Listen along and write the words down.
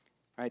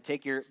All right,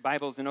 take your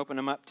Bibles and open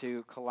them up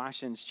to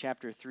Colossians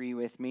chapter 3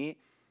 with me.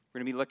 We're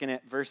going to be looking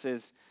at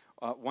verses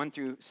 1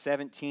 through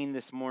 17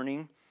 this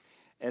morning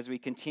as we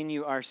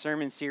continue our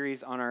sermon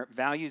series on our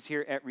values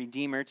here at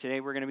Redeemer.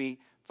 Today we're going to be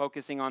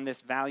focusing on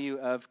this value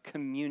of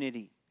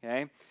community,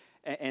 okay?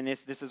 And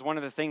this is one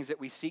of the things that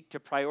we seek to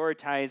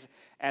prioritize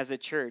as a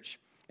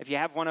church. If you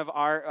have one of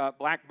our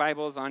black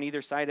Bibles on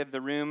either side of the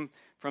room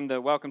from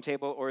the welcome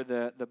table or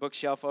the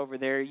bookshelf over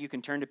there, you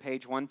can turn to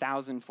page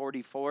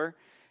 1044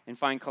 and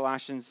find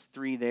Colossians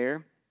 3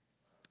 there.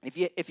 If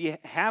you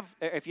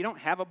don't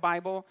have a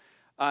Bible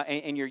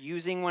and you're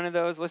using one of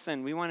those,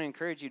 listen, we want to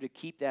encourage you to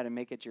keep that and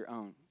make it your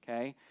own,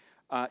 okay?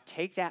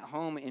 Take that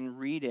home and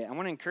read it. I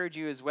want to encourage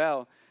you as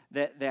well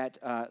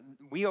that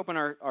we open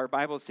our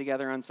Bibles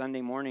together on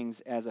Sunday mornings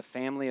as a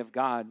family of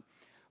God,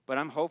 but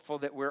I'm hopeful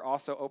that we're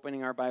also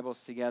opening our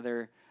Bibles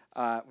together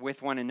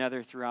with one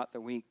another throughout the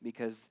week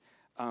because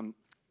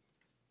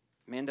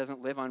man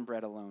doesn't live on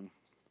bread alone,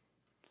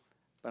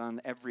 but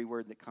on every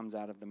word that comes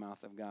out of the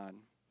mouth of God.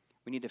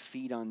 We need to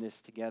feed on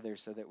this together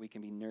so that we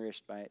can be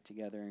nourished by it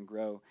together and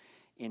grow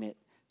in it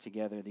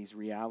together, these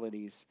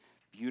realities,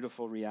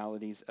 beautiful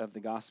realities of the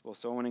gospel.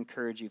 So I want to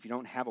encourage you, if you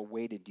don't have a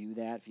way to do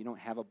that, if you don't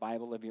have a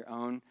Bible of your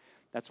own,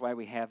 that's why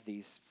we have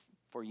these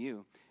for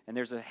you. And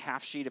there's a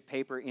half sheet of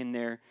paper in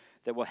there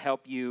that will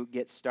help you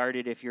get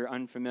started if you're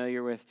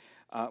unfamiliar with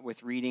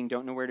reading,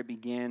 don't know where to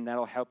begin.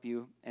 That'll help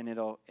you, and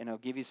it'll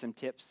give you some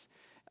tips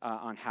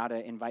on how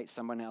to invite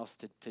someone else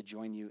to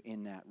join you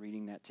in that,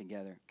 reading that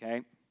together,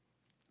 okay?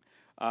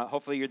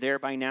 Hopefully you're there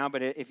by now,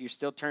 but if you're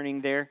still turning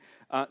there,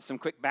 some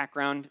quick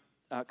background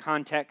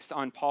context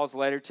on Paul's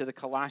letter to the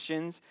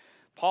Colossians.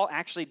 Paul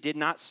actually did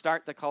not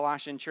start the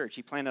Colossian church.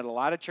 He planted a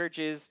lot of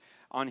churches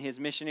on his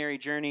missionary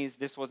journeys.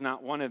 This was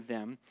not one of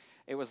them.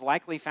 It was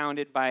likely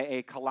founded by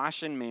a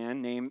Colossian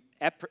man named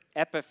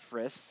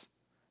Epaphras.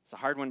 It's a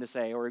hard one to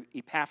say, or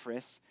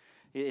Epaphras.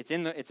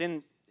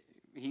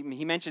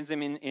 He mentions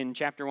him in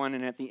chapter 1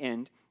 and at the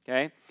end,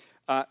 okay?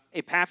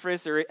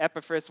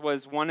 Epaphras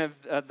was one of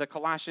the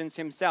Colossians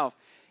himself.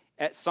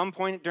 At some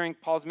point during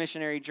Paul's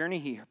missionary journey,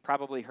 he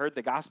probably heard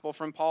the gospel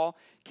from Paul,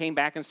 came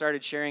back and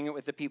started sharing it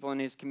with the people in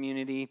his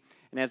community,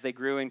 and as they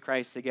grew in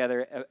Christ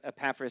together,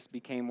 Epaphras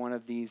became one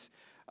of these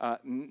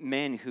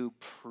men who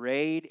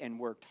prayed and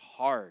worked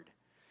hard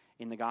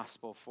in the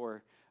gospel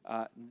for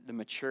the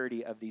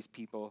maturity of these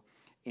people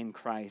in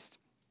Christ.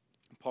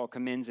 Paul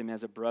commends him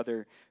as a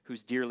brother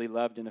who's dearly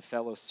loved and a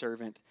fellow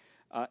servant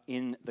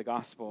in the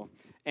gospel.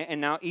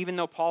 And now, even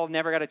though Paul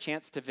never got a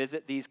chance to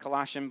visit these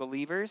Colossian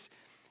believers,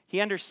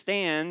 he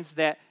understands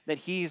that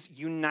he's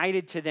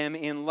united to them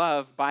in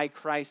love by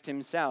Christ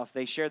himself.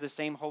 They share the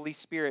same Holy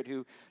Spirit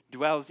who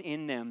dwells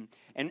in them.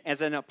 And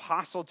as an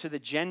apostle to the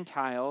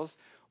Gentiles,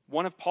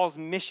 one of Paul's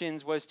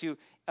missions was to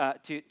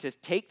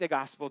take the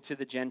gospel to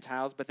the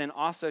Gentiles, but then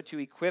also to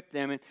equip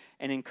them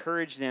and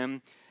encourage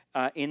them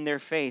in their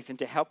faith and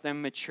to help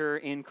them mature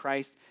in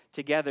Christ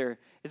together.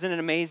 Isn't it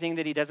amazing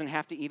that he doesn't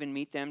have to even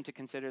meet them to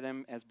consider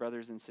them as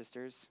brothers and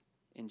sisters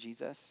in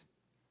Jesus?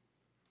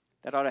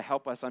 That ought to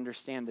help us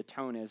understand the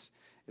tone as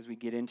we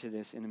get into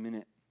this in a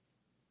minute.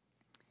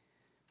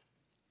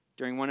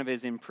 During one of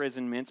his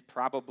imprisonments,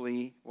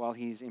 probably while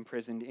he's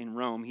imprisoned in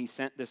Rome, he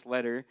sent this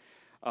letter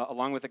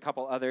along with a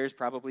couple others,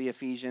 probably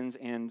Ephesians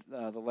and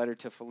the letter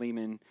to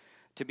Philemon,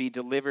 to be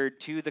delivered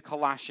to the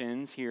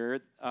Colossians here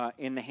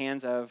in the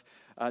hands of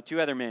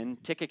two other men,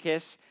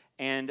 Tychicus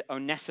and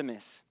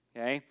Onesimus,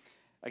 okay?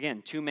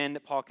 Again, two men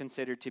that Paul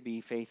considered to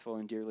be faithful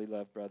and dearly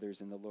loved brothers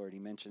in the Lord. He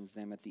mentions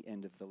them at the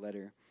end of the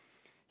letter.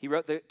 He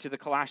wrote to the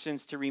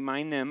Colossians to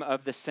remind them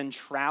of the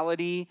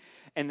centrality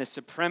and the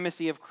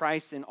supremacy of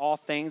Christ in all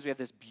things. We have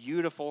this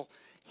beautiful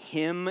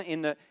hymn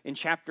in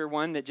chapter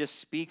 1 that just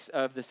speaks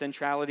of the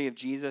centrality of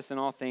Jesus in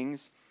all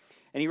things.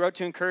 And he wrote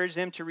to encourage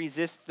them to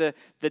resist the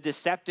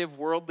deceptive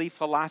worldly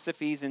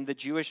philosophies and the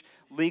Jewish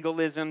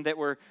legalism that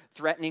were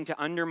threatening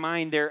to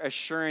undermine their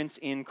assurance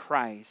in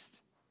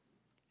Christ.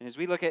 And as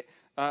we look at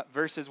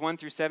verses 1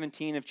 through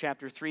 17 of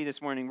chapter 3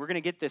 this morning, we're going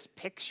to get this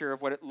picture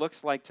of what it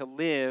looks like to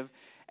live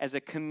as a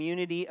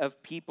community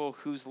of people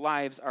whose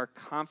lives are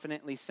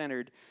confidently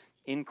centered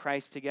in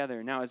Christ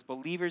together. Now, as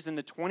believers in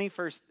the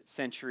 21st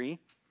century,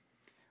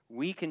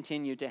 we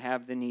continue to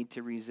have the need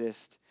to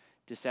resist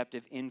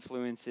deceptive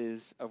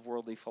influences of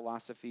worldly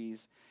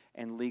philosophies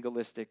and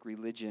legalistic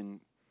religion.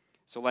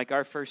 So like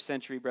our first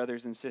century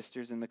brothers and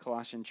sisters in the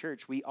Colossian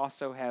church, we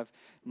also have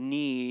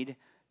need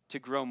to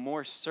grow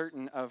more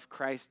certain of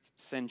Christ's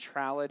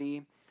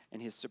centrality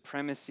and his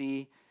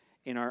supremacy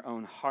in our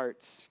own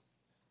hearts.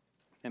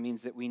 That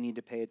means that we need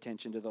to pay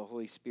attention to the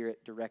Holy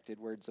Spirit-directed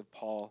words of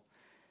Paul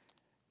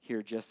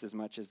here just as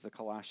much as the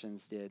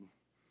Colossians did.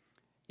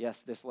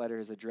 Yes, this letter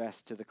is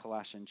addressed to the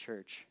Colossian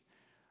church,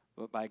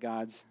 but by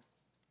God's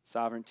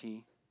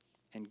sovereignty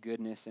and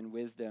goodness and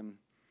wisdom,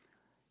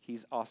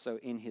 he's also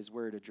in his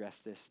word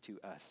addressed this to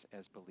us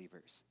as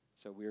believers.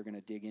 So we're going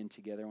to dig in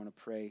together. I want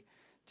to pray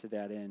to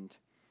that end,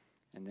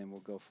 and then we'll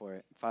go for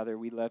it. Father,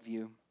 we love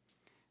you.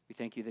 We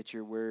thank you that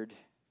your word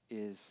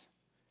is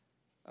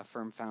a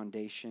firm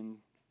foundation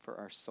for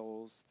our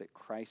souls, that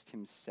Christ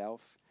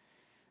himself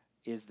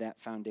is that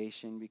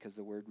foundation because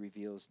the word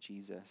reveals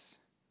Jesus.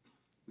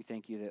 We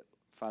thank you that,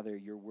 Father,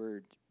 your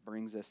word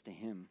brings us to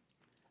him,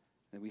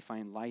 that we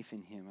find life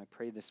in him. I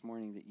pray this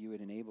morning that you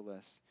would enable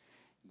us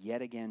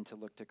yet again to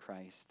look to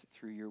Christ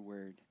through your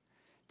word,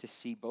 to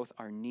see both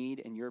our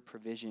need and your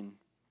provision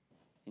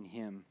in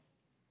him,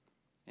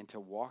 and to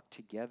walk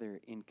together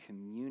in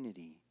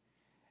community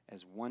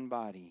as one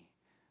body,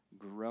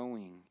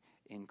 growing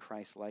in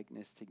Christ's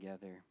likeness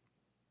together.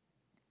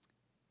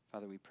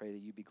 Father, we pray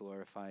that you be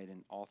glorified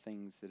in all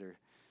things that are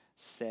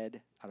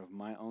said out of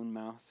my own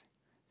mouth,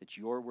 that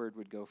your word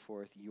would go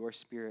forth, your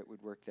spirit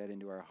would work that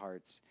into our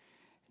hearts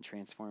and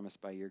transform us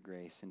by your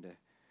grace into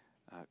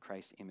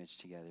Christ's image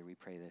together. We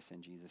pray this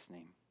in Jesus'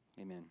 name.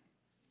 Amen.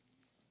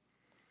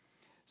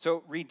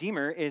 So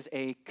Redeemer is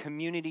a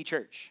community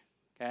church,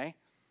 okay?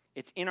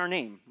 It's in our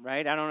name,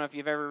 right? I don't know if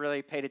you've ever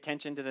really paid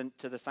attention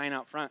to the sign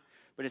out front,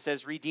 but it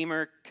says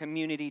Redeemer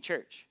Community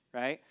Church,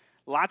 right?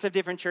 Lots of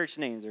different church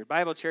names, or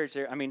Bible church,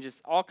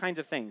 just all kinds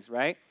of things,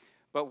 right?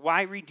 But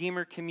why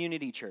Redeemer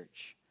Community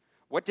Church?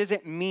 What does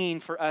it mean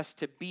for us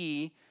to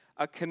be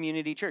a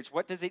community church?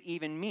 What does it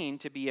even mean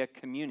to be a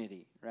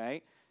community,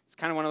 right? It's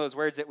kind of one of those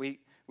words that we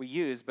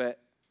use, but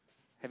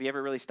have you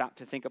ever really stopped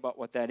to think about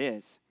what that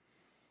is?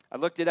 I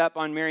looked it up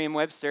on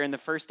Merriam-Webster, and the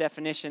first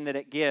definition that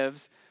it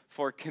gives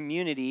for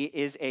community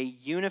is a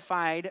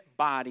unified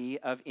body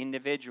of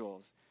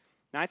individuals.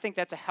 Now, I think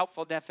that's a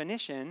helpful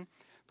definition,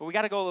 but we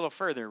got to go a little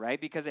further, right?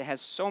 Because it has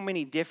so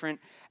many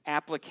different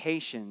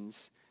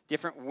applications,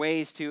 different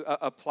ways to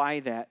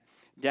apply that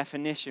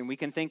definition. We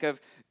can think of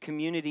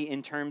community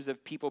in terms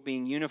of people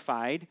being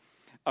unified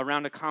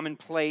around a common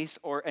place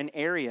or an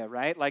area,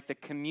 right? Like the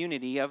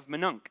community of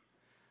Minunk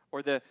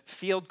or the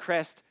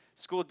Fieldcrest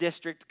School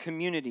District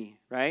community,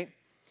 right?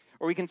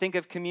 Or we can think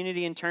of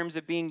community in terms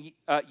of being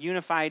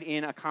unified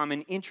in a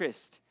common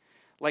interest,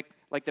 like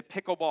the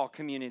pickleball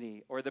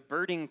community or the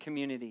birding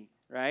community,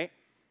 right?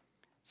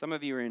 Some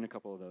of you are in a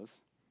couple of those.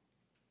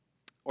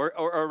 Or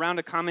around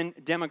a common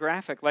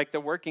demographic, like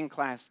the working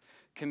class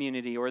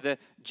community or the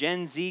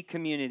Gen Z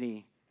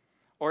community.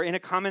 Or in a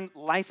common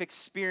life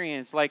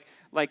experience, like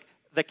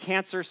the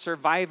cancer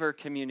survivor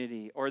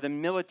community or the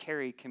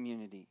military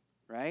community,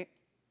 right?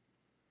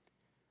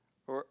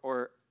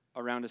 Or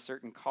around a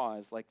certain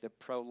cause, like the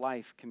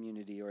pro-life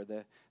community or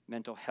the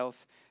mental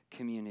health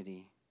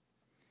community.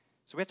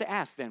 So we have to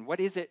ask then,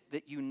 what is it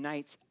that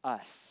unites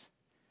us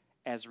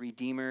as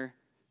Redeemer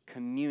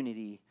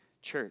Community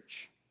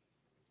Church?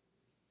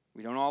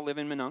 We don't all live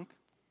in Minunk.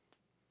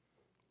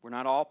 We're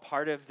not all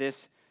part of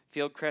this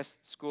Fieldcrest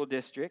School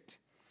District.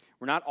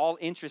 We're not all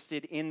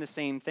interested in the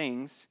same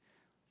things.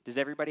 Does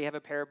everybody have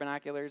a pair of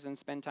binoculars and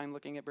spend time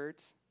looking at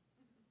birds?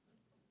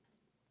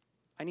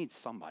 I need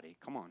somebody.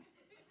 Come on.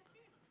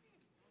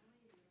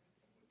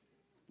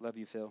 Love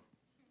you, Phil.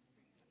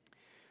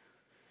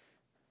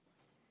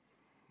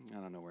 I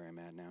don't know where I'm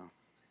at now.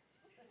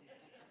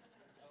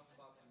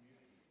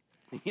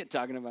 You're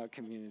talking about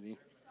community.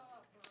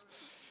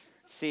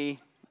 See,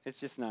 it's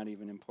just not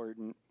even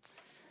important.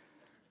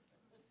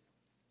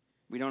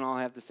 We don't all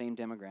have the same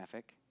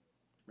demographic,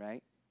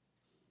 right?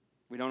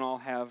 We don't all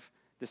have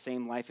the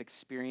same life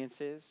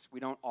experiences. We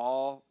don't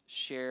all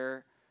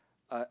share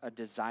a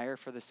desire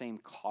for the same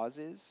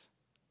causes.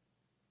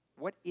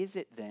 What is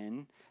it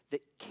then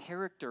that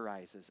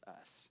characterizes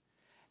us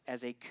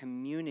as a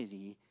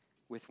community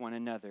with one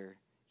another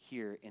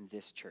here in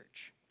this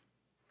church?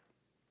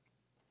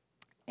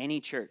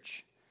 Any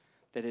church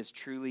that is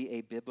truly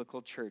a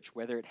biblical church,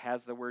 whether it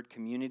has the word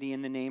community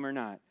in the name or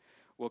not,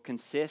 will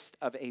consist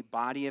of a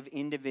body of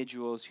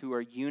individuals who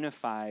are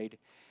unified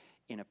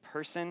in a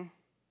person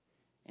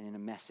and in a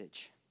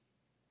message.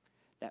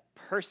 That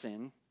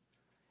person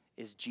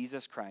is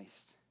Jesus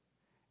Christ,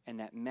 and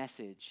that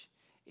message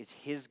is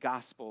his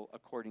gospel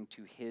according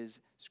to his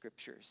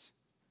scriptures.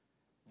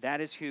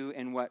 That is who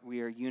and what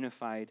we are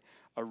unified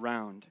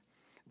around.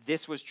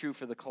 This was true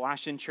for the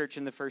Colossian church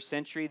in the first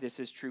century. This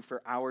is true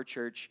for our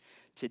church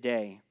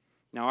today.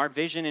 Now, our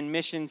vision and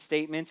mission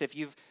statements, if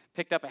you've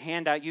picked up a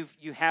handout,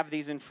 you have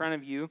these in front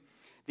of you.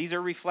 These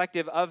are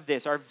reflective of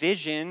this. Our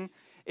vision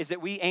is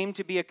that we aim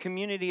to be a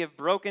community of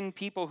broken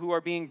people who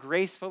are being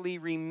gracefully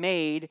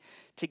remade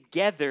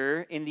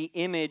together in the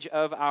image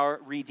of our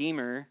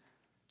Redeemer,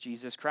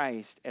 Jesus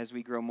Christ, as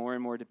we grow more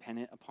and more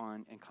dependent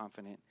upon and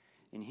confident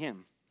in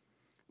him.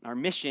 Our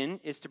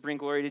mission is to bring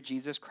glory to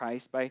Jesus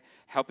Christ by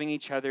helping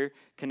each other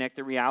connect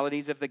the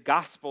realities of the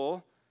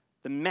gospel,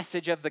 the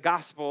message of the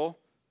gospel,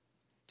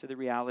 to the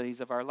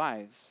realities of our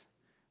lives.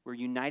 We're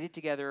united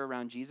together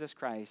around Jesus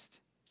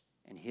Christ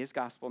and his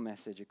gospel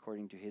message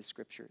according to his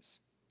scriptures.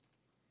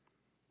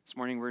 This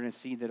morning we're going to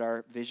see that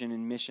our vision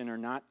and mission are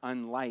not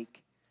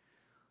unlike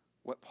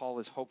what Paul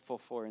is hopeful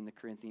for in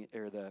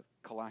the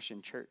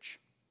Colossian church,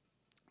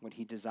 what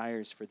he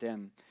desires for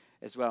them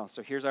as well.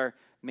 So here's our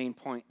main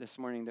point this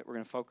morning that we're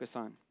going to focus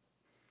on.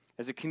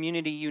 As a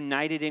community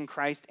united in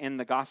Christ and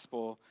the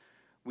gospel,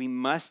 we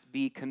must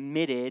be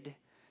committed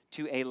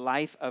to a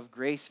life of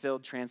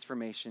grace-filled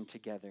transformation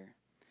together.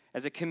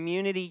 As a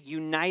community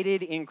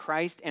united in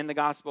Christ and the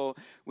gospel,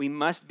 we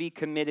must be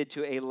committed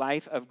to a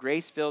life of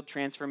grace-filled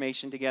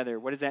transformation together.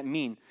 What does that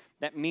mean?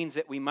 That means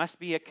that we must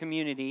be a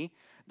community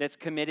that's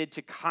committed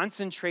to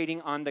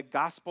concentrating on the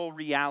gospel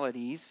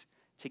realities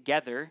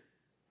together.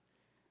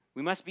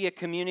 We must be a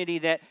community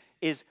that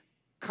is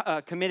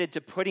committed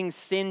to putting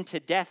sin to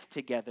death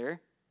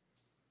together.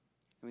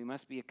 And we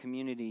must be a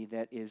community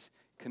that is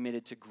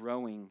committed to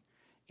growing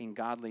in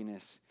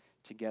godliness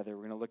together.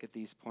 We're going to look at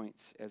these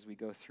points as we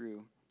go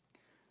through.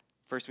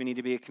 First, we need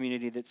to be a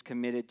community that's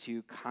committed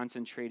to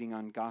concentrating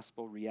on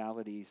gospel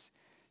realities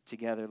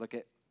together. Look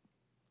at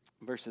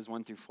verses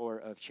 1 through 4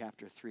 of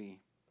chapter 3.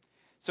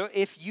 So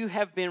if you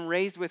have been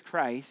raised with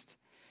Christ,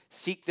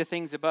 seek the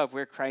things above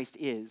where Christ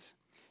is,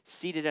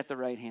 seated at the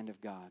right hand of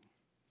God.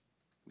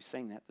 We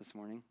sang that this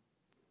morning.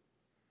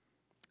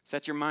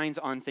 Set your minds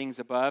on things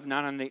above,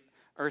 not on the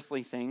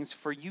earthly things,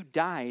 for you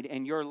died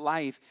and your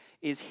life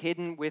is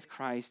hidden with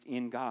Christ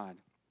in God.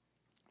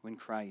 When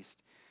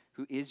Christ,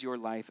 who is your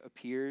life,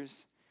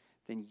 appears,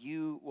 then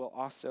you will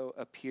also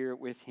appear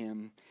with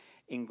him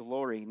in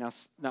glory.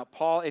 Now,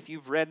 Paul, if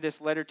you've read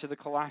this letter to the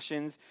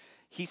Colossians,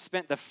 he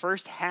spent the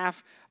first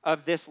half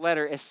of this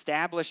letter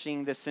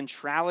establishing the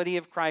centrality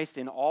of Christ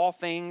in all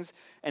things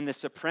and the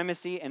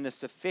supremacy and the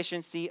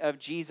sufficiency of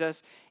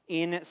Jesus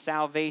in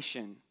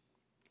salvation.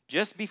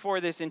 Just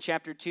before this, in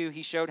chapter 2,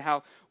 he showed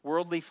how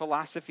worldly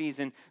philosophies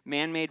and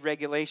man-made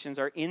regulations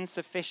are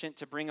insufficient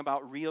to bring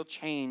about real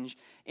change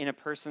in a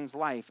person's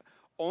life.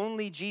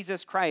 Only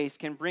Jesus Christ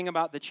can bring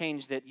about the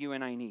change that you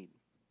and I need.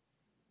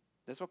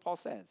 That's what Paul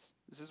says.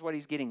 This is what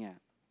he's getting at.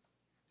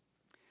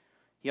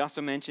 He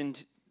also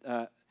mentioned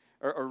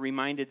or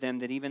reminded them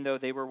that even though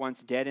they were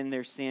once dead in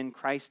their sin,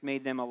 Christ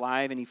made them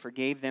alive and he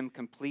forgave them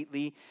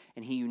completely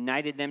and he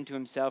united them to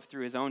himself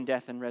through his own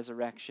death and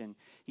resurrection.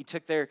 He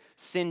took their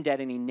sin debt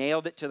and he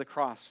nailed it to the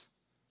cross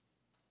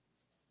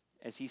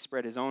as he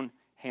spread his own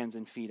hands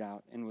and feet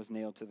out and was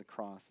nailed to the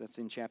cross. That's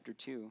in chapter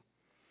 2.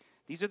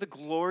 These are the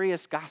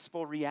glorious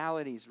gospel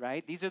realities,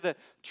 right? These are the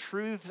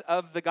truths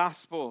of the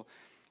gospel.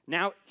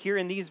 Now, here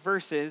in these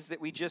verses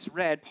that we just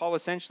read, Paul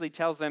essentially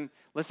tells them,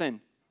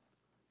 listen,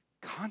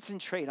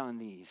 concentrate on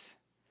these.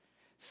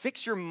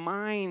 Fix your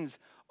minds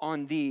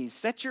on these.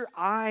 Set your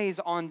eyes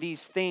on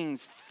these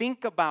things.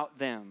 Think about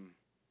them.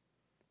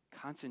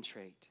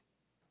 Concentrate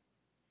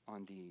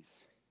on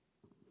these.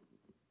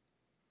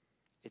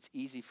 It's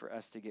easy for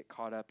us to get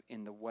caught up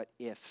in the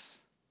what-ifs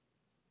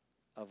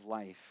of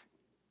life,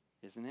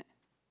 isn't it?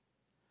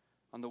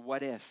 On the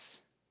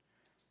what-ifs.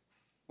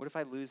 What if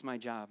I lose my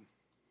job?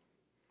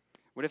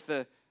 What if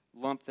the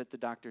lump that the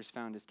doctors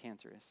found is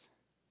cancerous?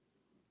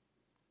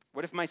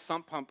 What if my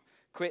sump pump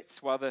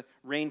quits while the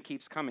rain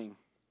keeps coming?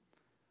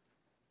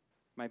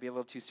 Might be a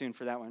little too soon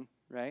for that one,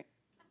 right?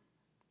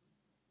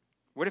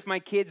 What if my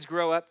kids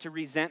grow up to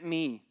resent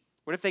me?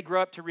 What if they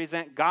grow up to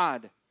resent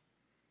God?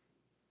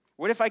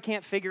 What if I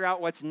can't figure out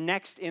what's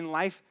next in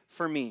life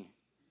for me?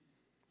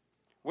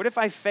 What if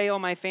I fail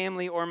my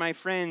family or my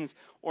friends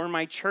or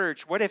my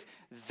church? What if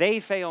they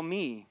fail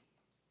me?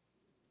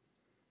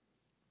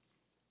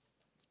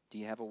 Do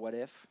you have a what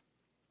if?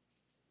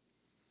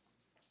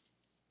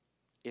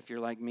 If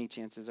you're like me,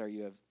 chances are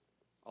you have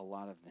a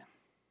lot of them.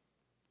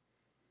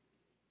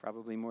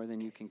 Probably more than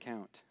you can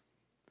count.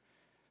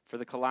 For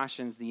the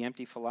Colossians, the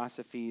empty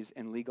philosophies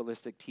and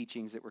legalistic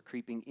teachings that were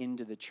creeping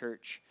into the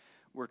church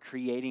were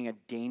creating a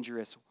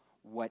dangerous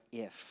what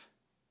if.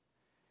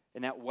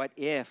 And that what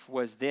if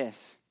was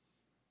this.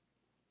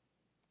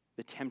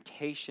 The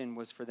temptation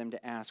was for them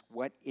to ask,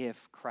 what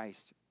if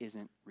Christ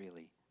isn't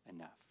really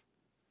enough?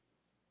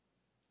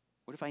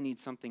 What if I need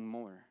something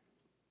more?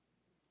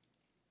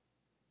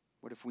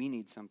 What if we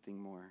need something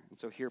more? And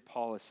so here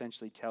Paul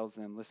essentially tells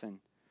them, listen,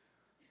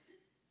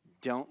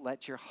 don't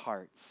let your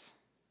hearts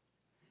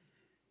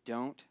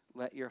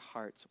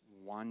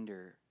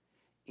wander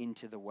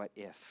into the what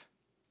if.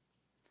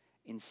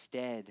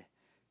 Instead,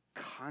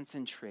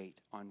 concentrate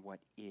on what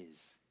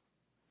is.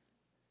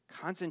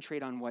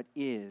 Concentrate on what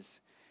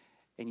is.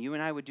 And you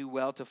and I would do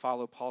well to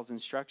follow Paul's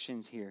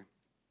instructions here.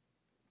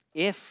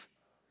 If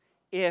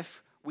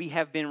we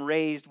have been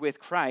raised with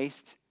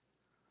Christ,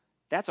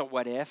 that's a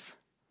what if.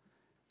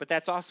 But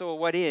that's also a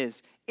what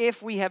is.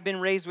 If we have been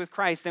raised with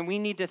Christ, then we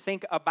need to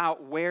think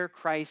about where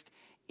Christ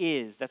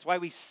is. That's why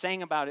we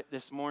sang about it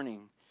this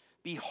morning.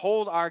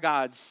 Behold our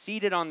God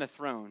seated on the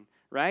throne,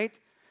 right?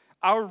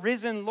 Our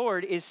risen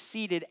Lord is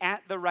seated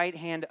at the right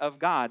hand of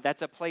God.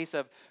 That's a place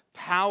of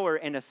power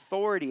and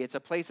authority. It's a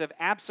place of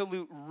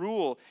absolute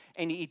rule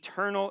and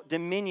eternal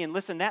dominion.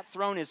 Listen, that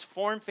throne is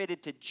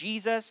form-fitted to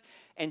Jesus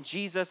and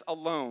Jesus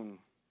alone.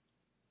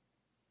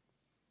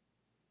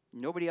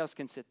 Nobody else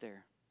can sit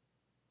there.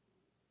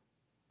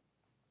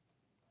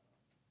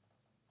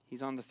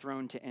 He's on the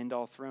throne to end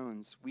all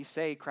thrones. We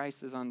say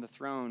Christ is on the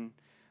throne.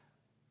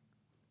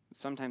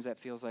 Sometimes that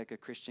feels like a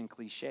Christian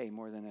cliche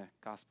more than a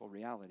gospel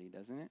reality,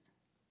 doesn't it?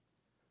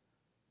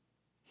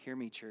 Hear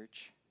me,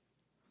 church.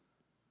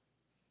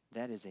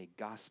 That is a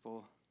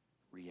gospel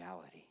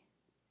reality.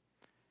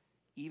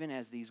 Even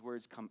as these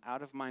words come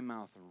out of my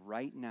mouth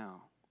right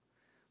now,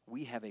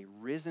 we have a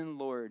risen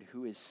Lord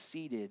who is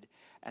seated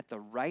at the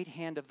right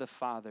hand of the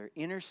Father,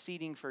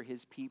 interceding for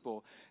his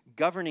people,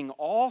 governing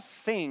all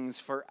things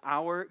for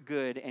our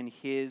good and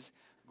his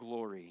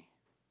glory.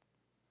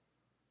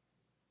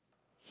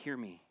 Hear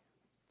me.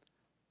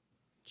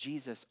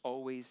 Jesus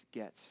always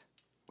gets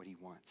what he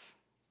wants.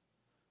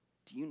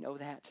 Do you know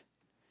that?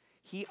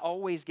 He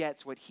always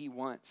gets what he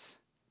wants.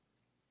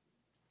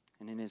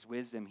 And in his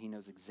wisdom, he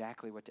knows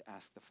exactly what to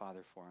ask the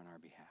Father for on our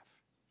behalf.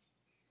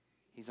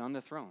 He's on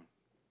the throne.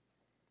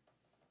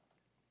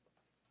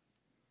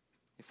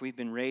 If we've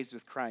been raised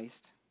with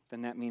Christ,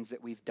 then that means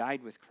that we've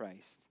died with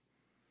Christ.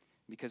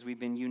 Because we've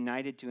been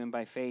united to him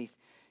by faith,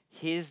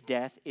 his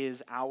death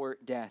is our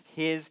death.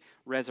 His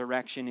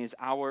resurrection is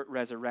our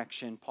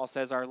resurrection. Paul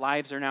says our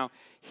lives are now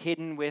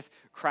hidden with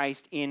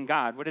Christ in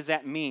God. What does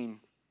that mean?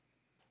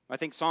 I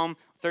think Psalm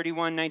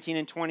 31, 19,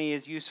 and 20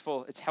 is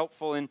useful. It's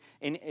helpful in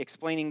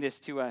explaining this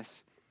to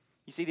us.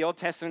 You see, the Old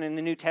Testament and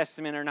the New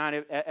Testament are not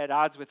at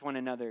odds with one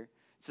another.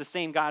 It's the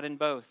same God in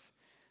both.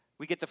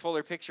 We get the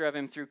fuller picture of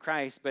him through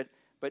Christ, but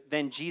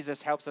then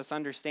Jesus helps us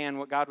understand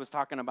what God was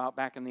talking about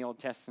back in the Old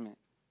Testament,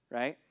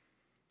 right?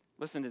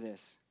 Listen to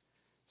this.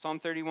 Psalm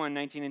 31,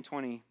 19, and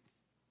 20.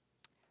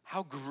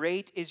 How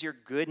great is your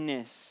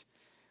goodness,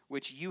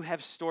 which you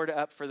have stored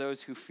up for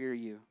those who fear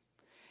you.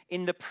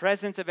 In the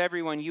presence of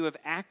everyone, you have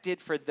acted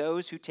for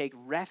those who take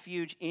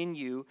refuge in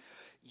you.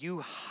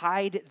 You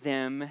hide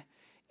them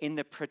in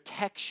the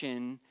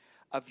protection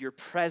of your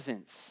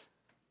presence.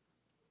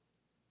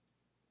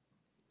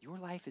 Your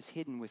life is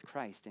hidden with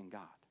Christ in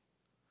God.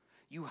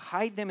 You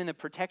hide them in the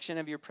protection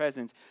of your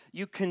presence.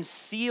 You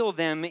conceal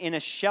them in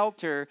a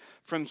shelter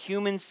from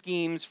human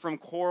schemes, from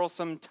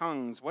quarrelsome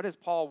tongues. What is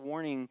Paul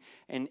warning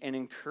and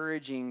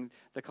encouraging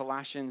the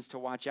Colossians to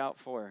watch out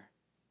for?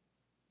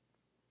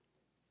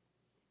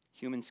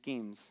 Human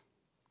schemes,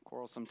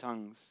 quarrelsome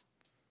tongues,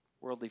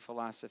 worldly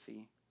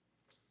philosophy,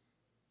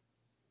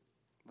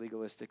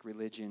 legalistic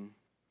religion.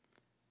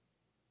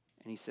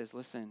 And he says,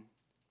 listen,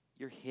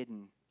 you're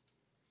hidden.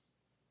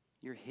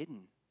 You're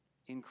hidden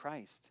in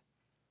Christ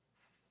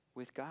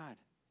with God.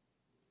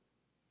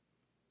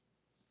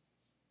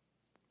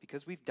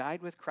 Because we've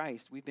died with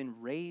Christ, we've been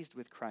raised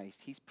with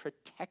Christ. He's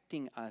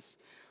protecting us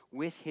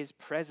with his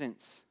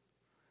presence.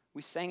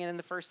 We sang it in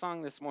the first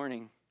song this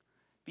morning.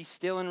 Be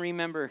still and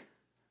remember,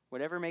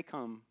 whatever may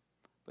come,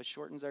 but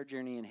shortens our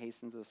journey and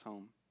hastens us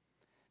home.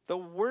 The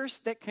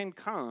worst that can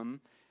come,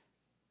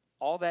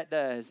 all that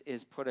does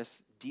is put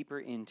us deeper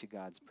into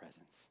God's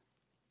presence.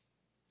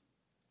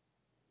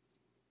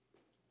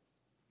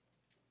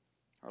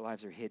 Our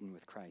lives are hidden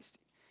with Christ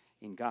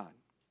in God.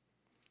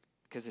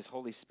 Because his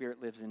Holy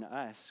Spirit lives in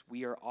us,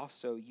 we are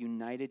also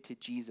united to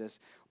Jesus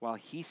while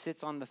he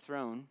sits on the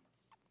throne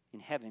in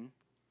heaven,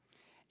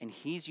 and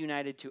he's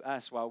united to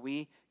us while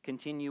we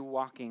continue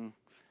walking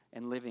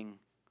and living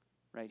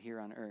right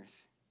here on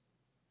earth.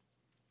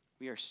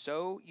 We are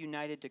so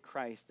united to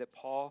Christ that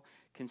Paul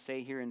can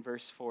say here in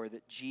verse 4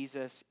 that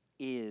Jesus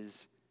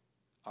is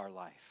our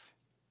life.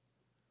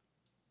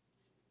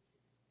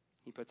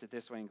 He puts it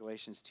this way in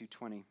Galatians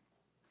 2:20.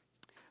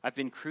 I've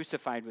been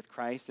crucified with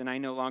Christ, and I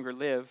no longer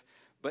live,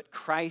 but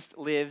Christ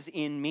lives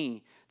in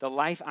me. The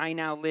life I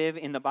now live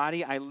in the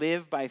body, I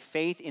live by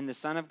faith in the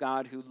Son of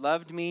God who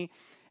loved me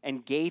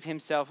and gave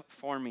himself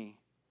for me.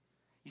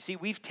 You see,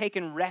 we've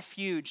taken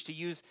refuge, to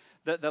use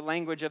the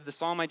language of the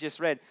psalm I just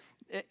read,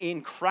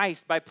 in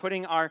Christ by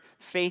putting our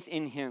faith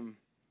in him.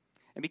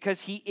 And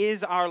because he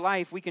is our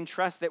life, we can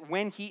trust that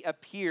when he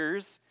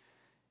appears,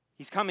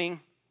 he's coming,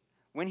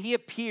 when he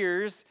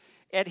appears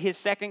at his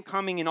second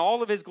coming in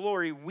all of his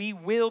glory, we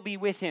will be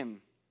with him.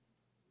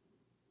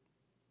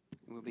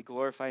 We'll be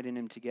glorified in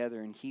him together,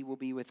 and he will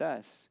be with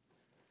us.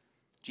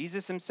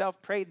 Jesus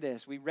himself prayed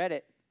this. We read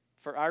it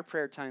for our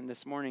prayer time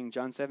this morning,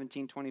 John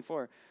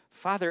 17:24.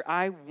 Father,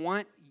 I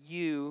want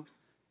you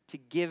to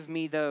give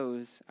me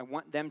those. I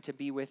want them to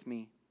be with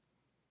me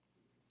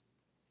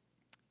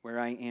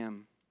where I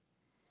am,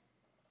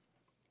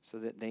 so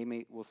that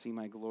they will see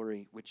my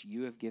glory, which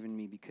you have given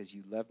me because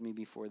you loved me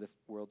before the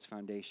world's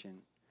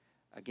foundation.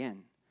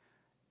 Again,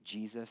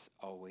 Jesus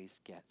always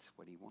gets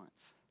what he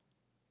wants.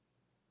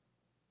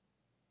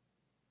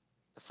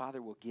 The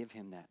Father will give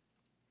him that.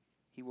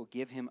 He will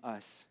give him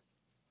us,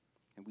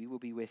 and we will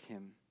be with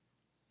him.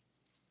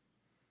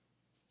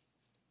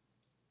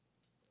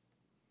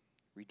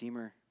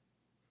 Redeemer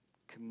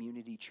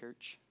Community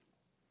Church,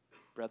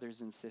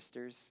 brothers and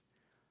sisters,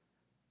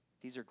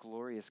 these are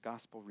glorious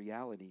gospel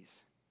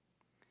realities.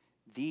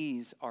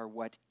 These are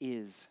what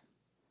is.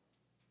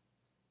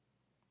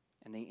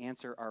 And they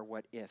answer our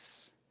what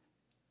ifs.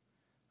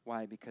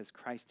 Why? Because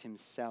Christ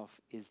himself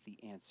is the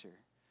answer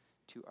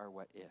to our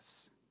what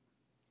ifs.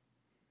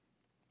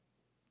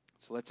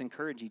 So let's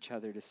encourage each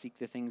other to seek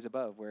the things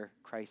above where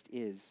Christ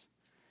is,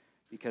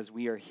 because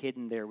we are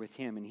hidden there with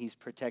him, and he's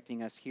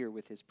protecting us here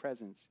with his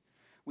presence.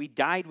 We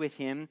died with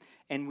him,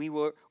 and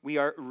we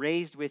are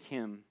raised with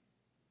him.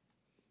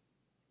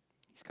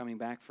 He's coming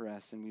back for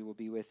us, and we will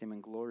be with him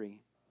in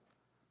glory.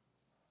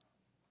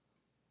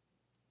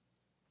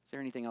 Is there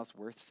anything else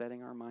worth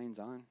setting our minds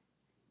on?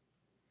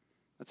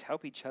 Let's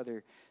help each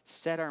other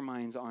set our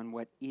minds on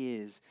what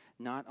is,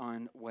 not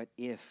on what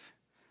if.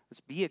 Let's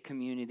be a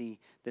community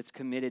that's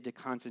committed to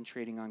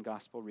concentrating on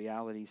gospel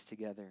realities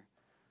together.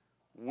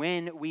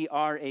 When we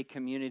are a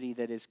community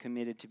that is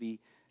committed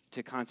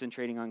to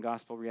concentrating on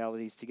gospel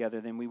realities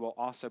together, then we will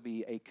also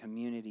be a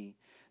community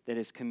that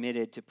is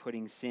committed to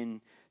putting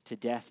sin to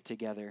death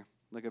together.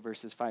 Look at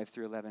verses 5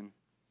 through 11.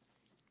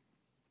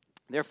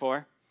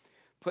 Therefore,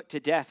 put to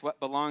death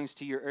what belongs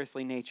to your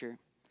earthly nature: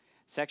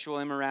 sexual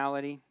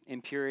immorality,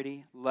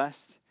 impurity,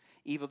 lust,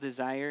 evil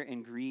desire,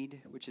 and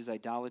greed, which is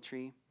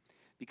idolatry.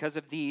 Because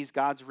of these,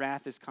 God's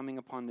wrath is coming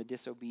upon the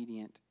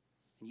disobedient.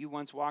 And you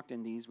once walked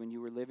in these when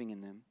you were living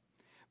in them.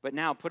 But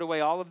now put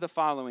away all of the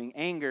following: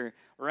 anger,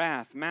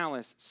 wrath,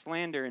 malice,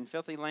 slander, and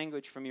filthy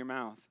language from your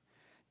mouth.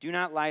 Do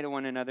not lie to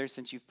one another,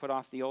 since you've put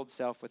off the old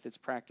self with its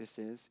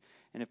practices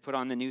and have put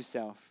on the new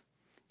self.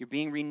 You're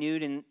being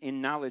renewed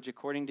in knowledge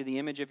according to the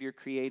image of your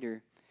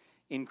Creator.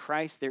 In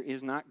Christ there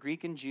is not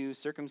Greek and Jew,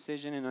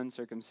 circumcision and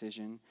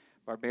uncircumcision,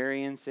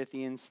 barbarian,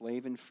 Scythian,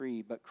 slave and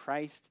free, but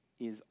Christ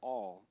is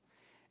all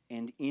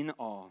and in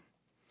all.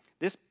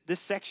 This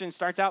section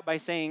starts out by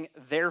saying,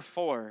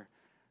 therefore,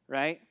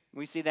 right?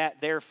 We see that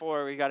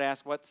therefore, we got to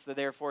ask, what's the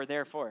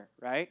therefore,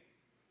 right?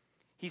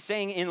 He's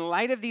saying, in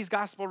light of these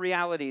gospel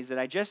realities that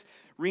I just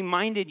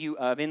reminded you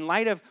of, in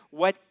light of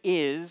what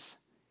is,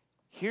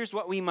 here's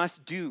what we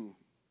must do.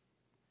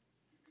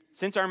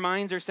 Since our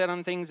minds are set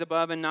on things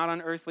above and not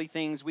on earthly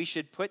things, we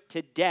should put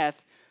to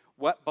death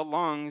what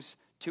belongs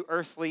to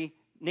earthly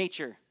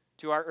nature,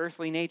 to our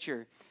earthly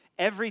nature.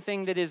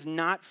 Everything that is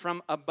not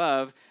from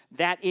above,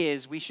 that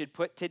is, we should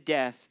put to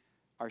death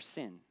our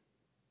sin.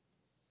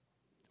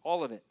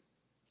 All of it.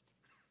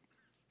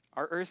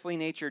 Our earthly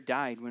nature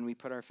died when we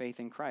put our faith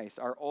in Christ.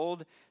 Our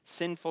old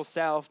sinful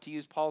self, to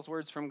use Paul's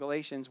words from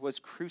Galatians, was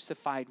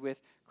crucified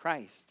with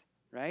Christ,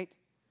 right?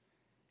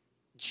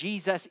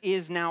 Jesus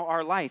is now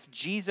our life.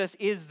 Jesus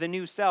is the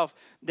new self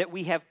that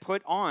we have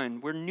put on.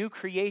 We're new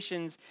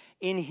creations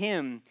in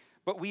Him.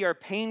 But we are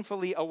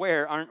painfully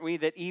aware, aren't we,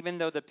 that even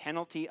though the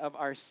penalty of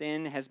our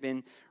sin has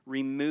been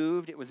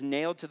removed, it was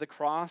nailed to the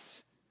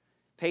cross,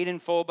 paid in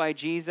full by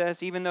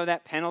Jesus, even though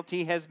that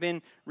penalty has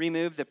been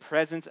removed, the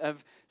presence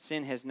of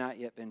sin has not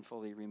yet been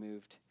fully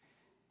removed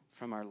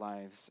from our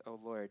lives. Oh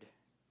Lord,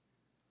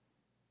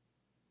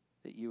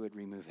 that you would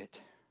remove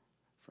it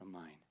from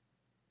mine.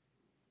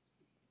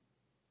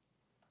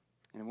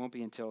 And it won't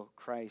be until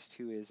Christ,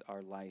 who is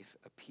our life,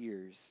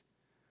 appears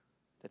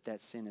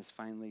that sin is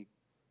finally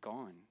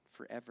gone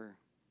forever.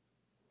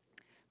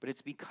 But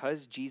it's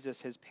because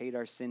Jesus has paid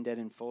our sin debt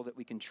in full that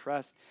we can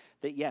trust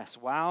that, yes,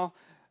 while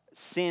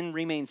sin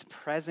remains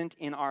present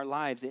in our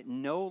lives, it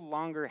no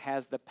longer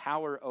has the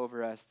power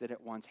over us that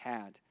it once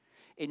had.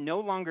 It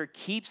no longer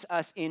keeps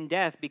us in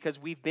death because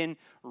we've been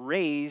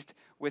raised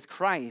with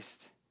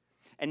Christ.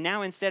 And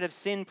now, instead of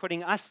sin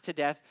putting us to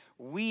death,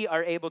 we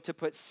are able to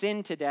put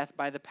sin to death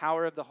by the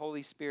power of the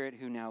Holy Spirit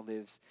who now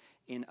lives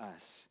in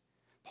us.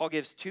 Paul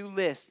gives two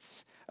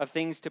lists of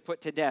things to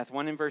put to death,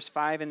 one in verse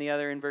 5 and the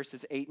other in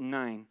verses 8 and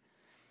 9.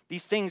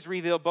 These things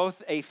reveal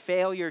both a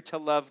failure to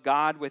love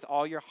God with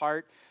all your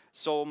heart,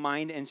 soul,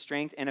 mind, and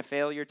strength, and a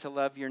failure to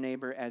love your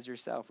neighbor as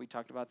yourself. We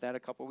talked about that a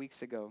couple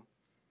weeks ago.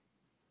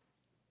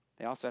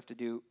 They also have to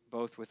do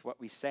both with what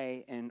we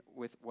say and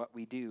with what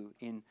we do,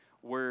 in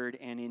word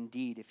and in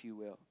deed, if you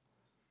will.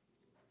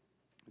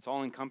 It's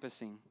all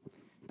encompassing.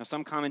 Now,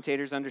 some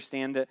commentators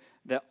understand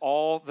that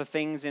all the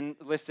things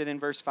listed in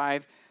verse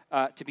 5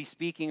 to be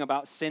speaking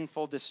about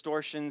sinful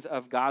distortions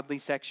of godly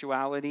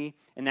sexuality.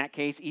 In that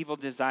case, evil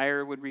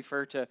desire would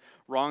refer to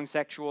wrong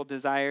sexual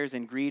desires,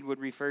 and greed would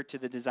refer to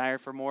the desire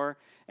for more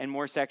and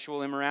more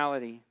sexual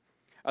immorality.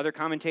 Other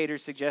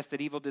commentators suggest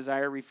that evil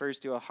desire refers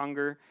to a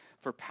hunger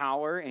for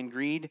power, and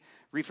greed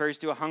refers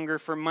to a hunger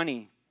for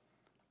money.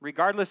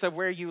 Regardless of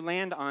where you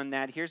land on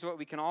that, here's what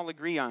we can all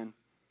agree on.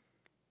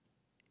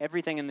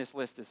 Everything in this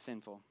list is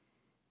sinful.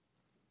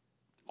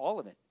 All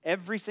of it.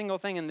 Every single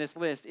thing in this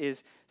list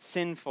is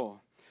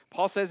sinful.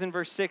 Paul says in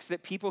verse 6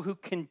 that people who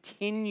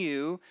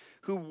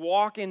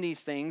walk in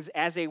these things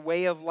as a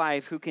way of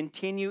life, who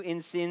continue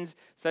in sins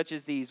such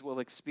as these, will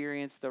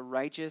experience the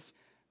righteous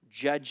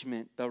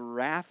judgment. The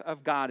wrath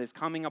of God is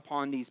coming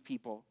upon these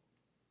people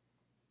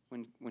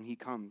when He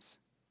comes.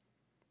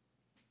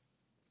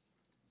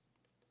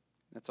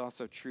 That's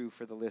also true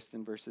for the list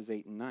in verses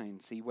 8 and 9.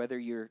 See, whether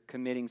you're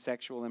committing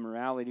sexual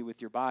immorality with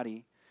your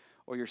body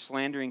or you're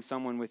slandering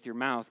someone with your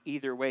mouth,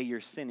 either way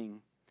you're sinning.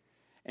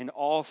 And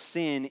all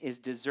sin is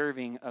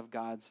deserving of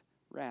God's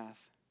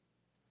wrath.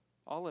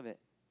 All of it.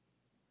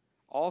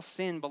 All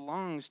sin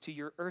belongs to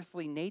your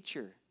earthly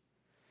nature,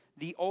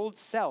 the old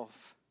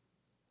self.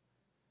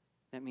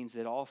 That means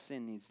that all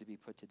sin needs to be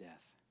put to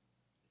death.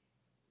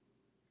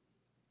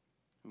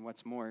 And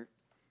what's more,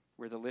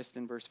 where the list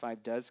in verse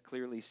 5 does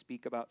clearly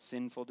speak about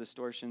sinful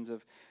distortions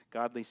of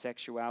godly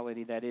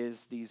sexuality, that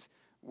is, these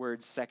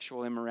words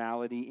sexual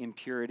immorality,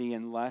 impurity,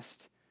 and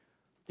lust,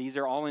 these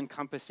are all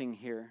encompassing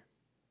here.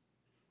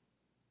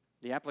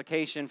 The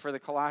application for the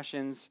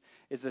Colossians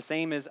is the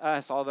same as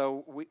us,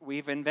 although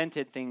we've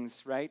invented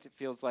things, right? It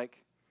feels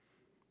like.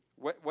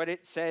 What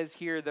it says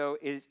here, though,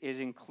 is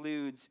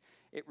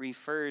it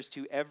refers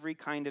to every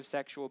kind of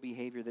sexual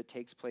behavior that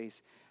takes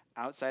place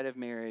outside of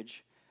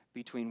marriage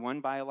between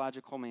one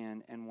biological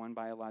man and one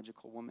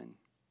biological woman.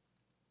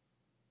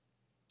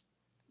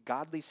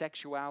 Godly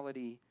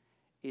sexuality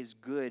is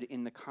good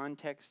in the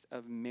context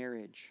of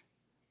marriage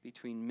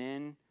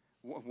between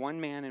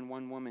one man and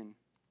one woman.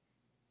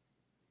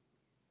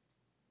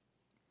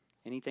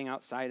 Anything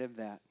outside of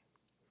that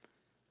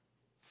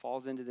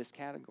falls into this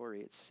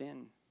category. It's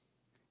sin.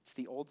 It's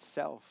the old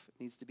self.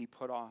 It needs to be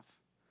put off,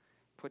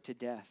 put to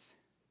death.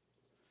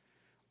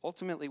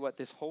 Ultimately, what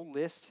this whole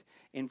list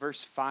in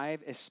verse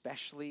 5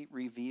 especially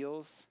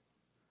reveals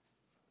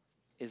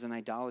is an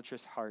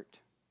idolatrous heart.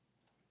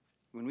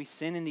 When we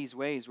sin in these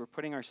ways, we're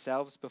putting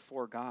ourselves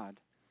before God.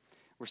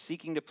 We're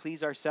seeking to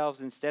please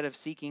ourselves instead of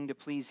seeking to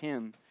please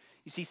Him.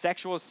 You see,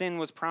 sexual sin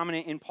was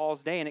prominent in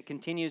Paul's day, and it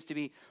continues to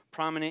be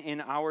prominent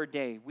in our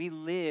day. We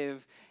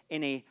live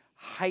in a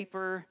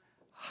highly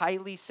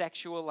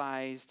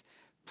sexualized,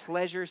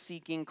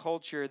 pleasure-seeking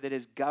culture that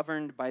is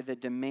governed by the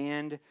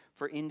demand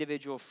for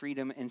individual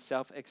freedom and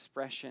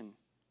self-expression.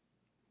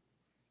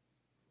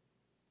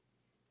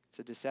 It's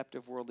a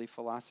deceptive worldly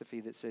philosophy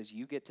that says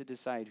you get to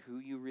decide who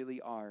you really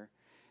are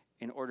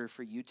in order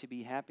for you to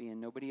be happy, and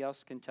nobody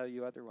else can tell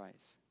you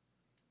otherwise.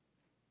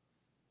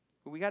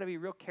 But we got to be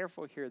real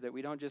careful here that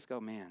we don't just go,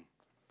 man,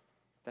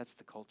 that's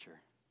the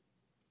culture.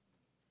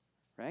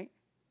 Right?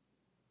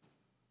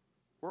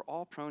 We're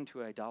all prone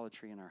to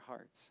idolatry in our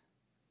hearts.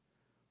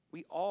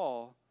 We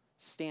all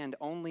stand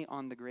only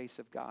on the grace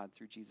of God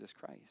through Jesus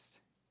Christ.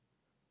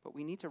 But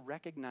we need to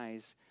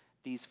recognize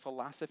these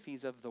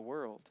philosophies of the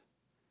world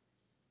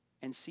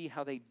and see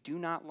how they do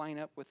not line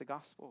up with the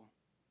gospel.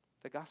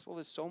 The gospel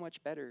is so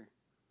much better.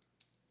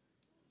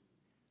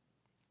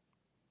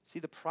 See,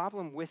 the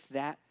problem with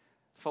that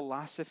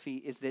philosophy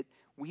is that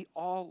we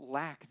all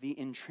lack the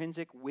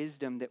intrinsic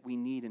wisdom that we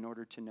need in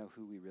order to know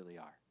who we really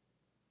are.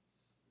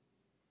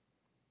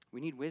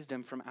 We need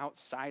wisdom from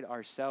outside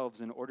ourselves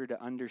in order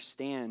to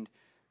understand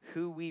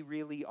who we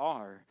really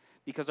are,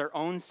 because our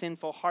own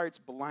sinful hearts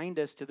blind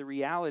us to the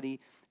reality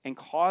and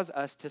cause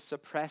us to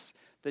suppress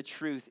the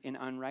truth in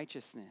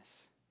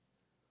unrighteousness.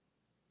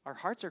 Our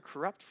hearts are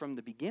corrupt from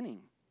the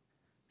beginning.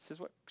 This is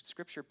what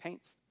Scripture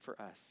paints for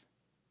us.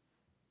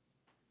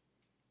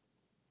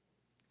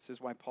 This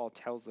is why Paul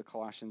tells the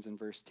Colossians in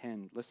verse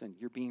 10, listen,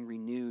 you're being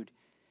renewed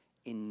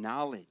in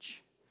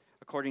knowledge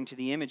according to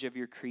the image of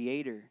your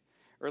Creator.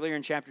 Earlier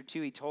in chapter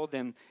 2, he told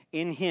them,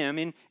 in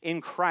Him,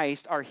 in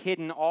Christ, are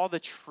hidden all the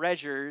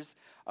treasures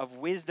of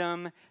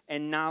wisdom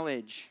and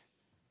knowledge.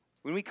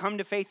 When we come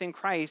to faith in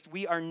Christ,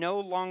 we are no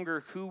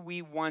longer who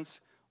we once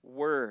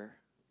were.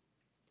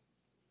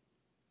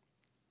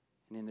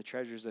 And in the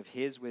treasures of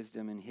His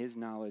wisdom and His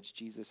knowledge,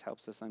 Jesus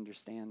helps us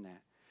understand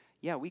that.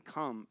 Yeah, we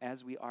come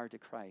as we are to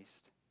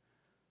Christ,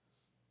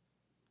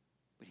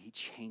 but He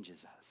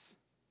changes us.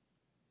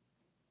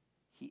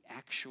 He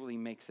actually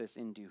makes us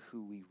into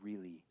who we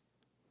really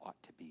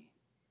ought to be,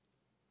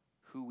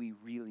 who we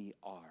really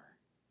are.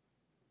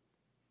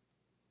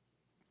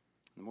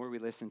 The more we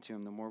listen to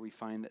Him, the more we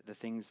find that the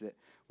things that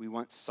we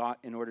once sought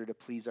in order to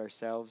please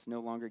ourselves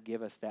no longer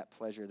give us that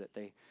pleasure that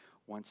they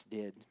once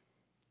did.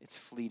 It's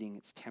fleeting,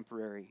 it's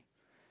temporary.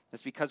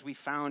 That's because we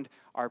found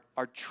our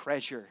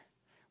treasure.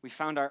 We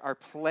found our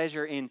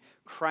pleasure in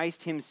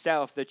Christ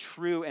Himself, the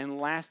true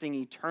and lasting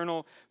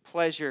eternal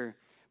pleasure.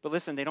 But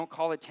listen, they don't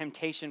call it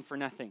temptation for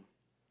nothing,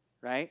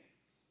 right?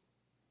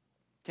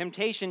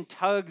 Temptation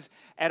tugs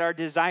at our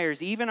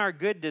desires, even our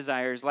good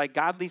desires, like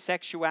godly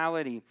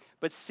sexuality.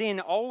 But sin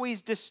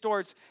always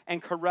distorts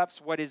and corrupts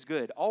what is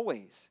good,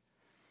 always.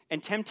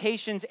 And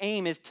temptation's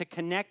aim is to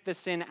connect the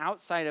sin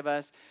outside of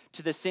us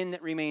to the sin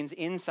that remains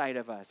inside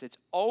of us. It's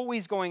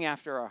always going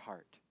after our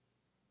heart.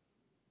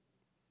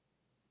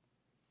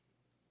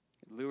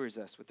 It lures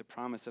us with the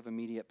promise of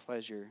immediate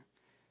pleasure.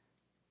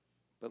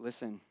 But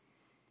listen,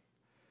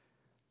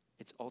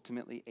 it's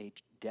ultimately a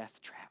death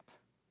trap.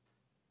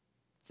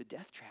 It's a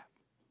death trap.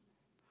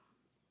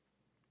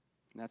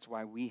 And that's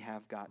why we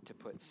have got to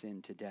put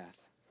sin to death.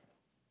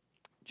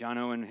 John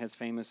Owen has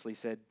famously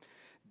said,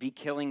 be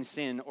killing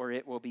sin or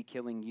it will be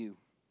killing you.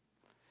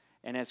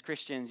 And as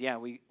Christians, yeah,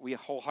 we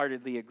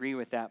wholeheartedly agree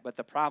with that. But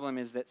the problem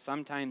is that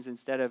sometimes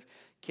instead of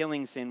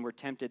killing sin, we're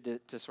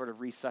tempted to sort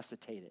of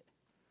resuscitate it,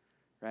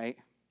 right?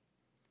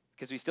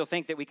 Because we still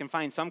think that we can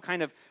find some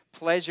kind of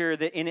pleasure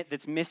in it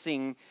that's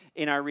missing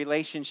in our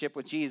relationship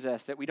with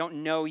Jesus, that we don't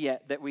know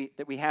yet that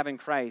we have in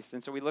Christ.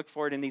 And so we look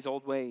for it in these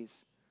old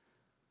ways.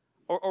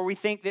 Or we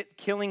think that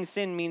killing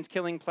sin means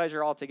killing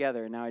pleasure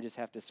altogether. And now I just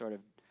have to sort of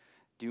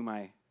do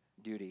my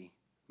duty,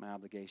 my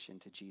obligation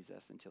to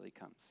Jesus until He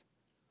comes.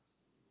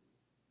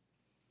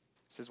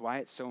 This is why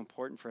it's so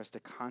important for us to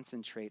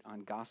concentrate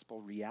on gospel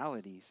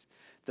realities.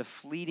 The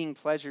fleeting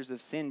pleasures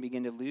of sin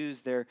begin to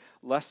lose their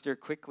luster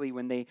quickly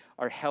when they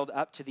are held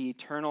up to the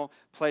eternal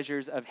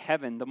pleasures of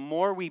heaven. The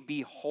more we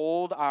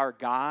behold our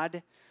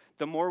God,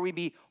 the more we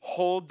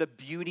behold the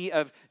beauty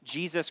of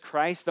Jesus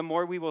Christ, the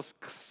more we will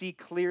see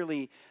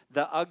clearly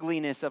the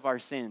ugliness of our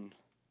sin.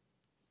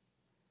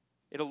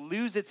 It'll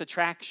lose its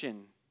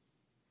attraction.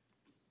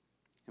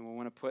 And we'll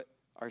want to put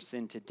our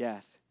sin to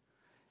death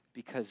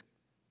because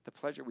the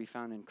pleasure we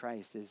found in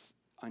Christ is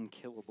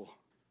unkillable.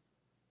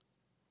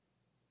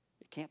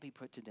 It can't be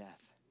put to death.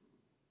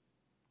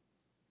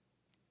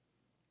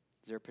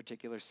 Is there a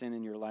particular sin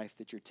in your life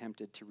that you're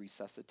tempted to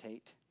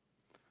resuscitate?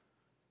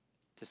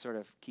 To sort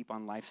of keep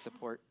on life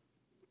support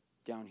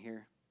down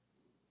here?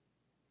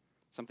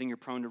 Something you're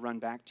prone to run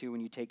back to when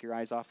you take your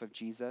eyes off of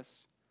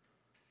Jesus?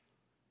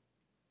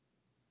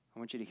 I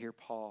want you to hear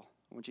Paul.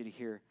 I want you to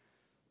hear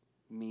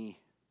me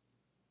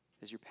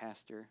as your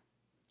pastor,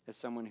 as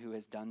someone who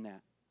has done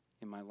that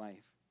in my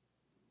life.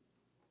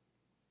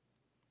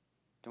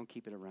 Don't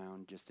keep it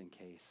around just in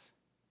case.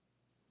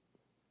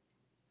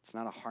 It's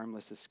not a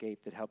harmless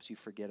escape that helps you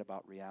forget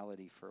about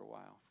reality for a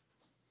while.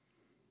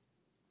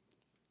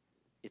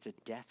 It's a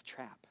death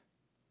trap.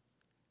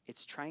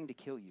 It's trying to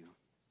kill you.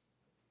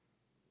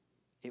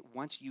 It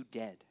wants you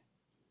dead.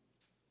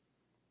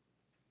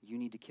 You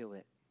need to kill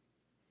it.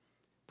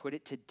 Put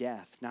it to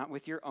death, not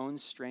with your own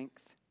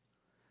strength,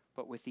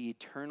 but with the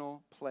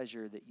eternal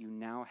pleasure that you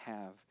now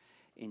have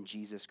in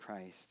Jesus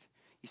Christ.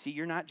 You see,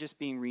 you're not just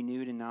being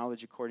renewed in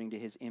knowledge according to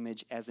his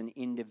image as an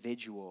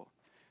individual.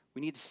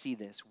 We need to see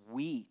this.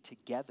 We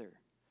together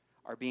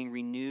are being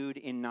renewed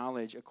in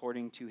knowledge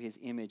according to his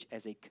image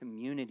as a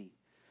community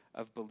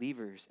of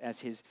believers,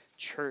 as his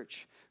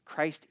church.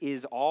 Christ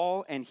is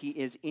all and he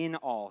is in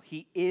all.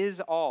 He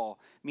is all,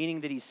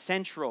 meaning that he's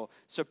central,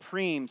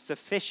 supreme,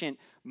 sufficient,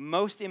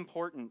 most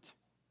important.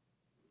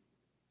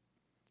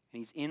 And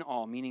he's in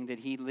all, meaning that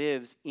he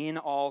lives in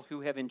all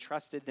who have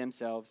entrusted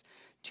themselves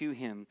to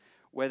him,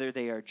 whether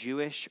they are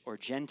Jewish or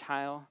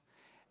Gentile,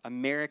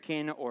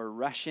 American or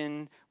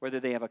Russian, whether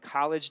they have a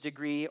college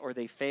degree or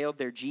they failed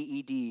their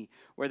GED,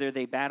 whether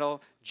they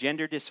battle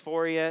gender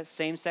dysphoria,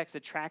 same-sex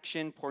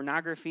attraction,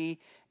 pornography,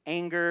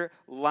 anger,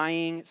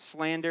 lying,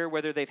 slander,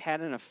 whether they've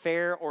had an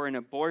affair or an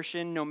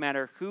abortion, no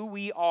matter who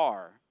we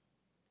are,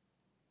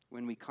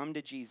 when we come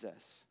to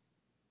Jesus,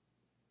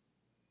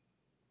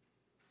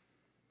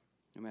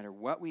 no matter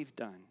what we've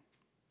done,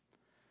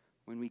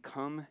 when we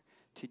come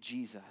to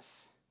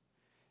Jesus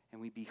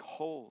and we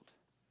behold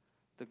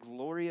the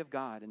glory of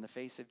God in the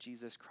face of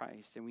Jesus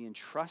Christ and we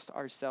entrust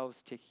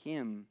ourselves to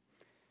him,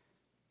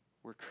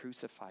 we're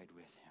crucified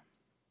with him.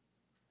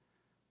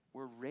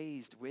 We're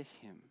raised with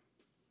him.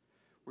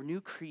 We're new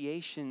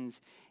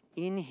creations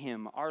in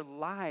him. Our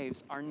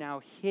lives are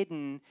now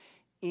hidden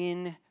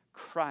in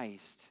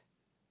Christ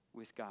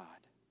with God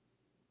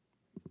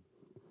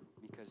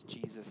because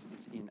Jesus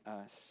is in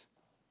us.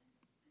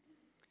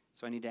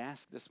 So I need to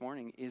ask this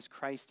morning, is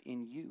Christ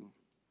in you?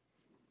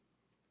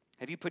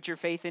 Have you put your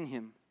faith in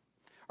him?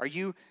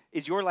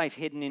 Is your life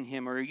hidden in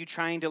him, or are you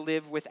trying to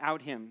live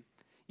without him?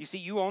 You see,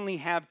 you only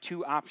have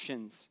two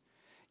options.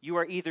 You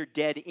are either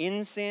dead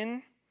in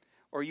sin,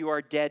 or you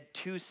are dead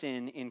to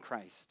sin in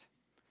Christ.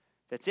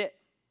 That's it.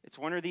 It's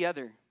one or the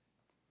other.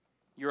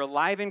 You're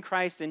alive in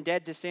Christ and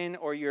dead to sin,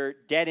 or you're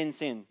dead in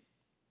sin.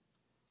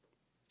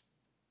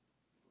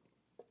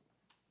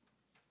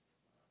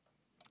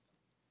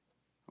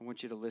 I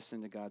want you to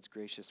listen to God's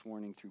gracious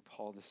warning through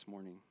Paul this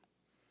morning.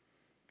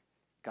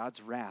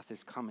 God's wrath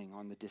is coming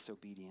on the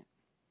disobedient,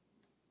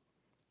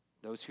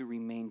 those who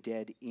remain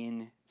dead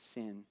in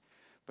sin.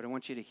 But I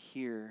want you to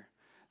hear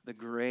the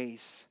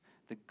grace,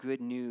 the good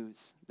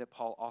news that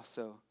Paul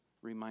also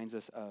reminds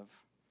us of.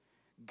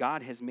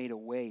 God has made a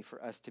way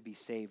for us to be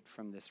saved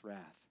from this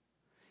wrath.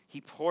 He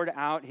poured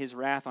out his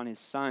wrath on his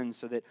Son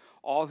so that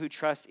all who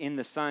trust in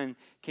the Son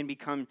can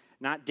become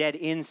not dead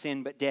in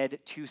sin, but dead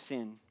to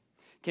sin,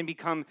 can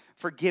become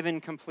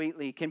forgiven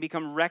completely, can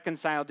become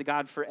reconciled to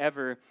God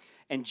forever.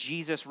 And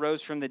Jesus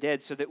rose from the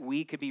dead so that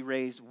we could be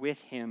raised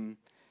with him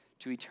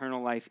to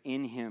eternal life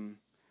in him.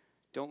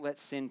 Don't let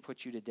sin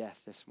put you to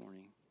death this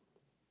morning.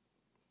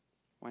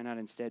 Why not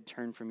instead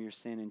turn from your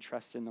sin and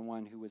trust in the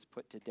one who was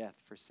put to death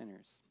for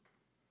sinners,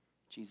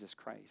 Jesus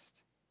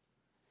Christ?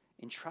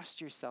 Entrust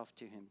yourself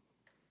to him.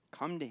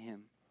 Come to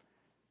him.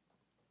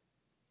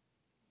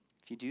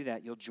 If you do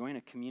that, you'll join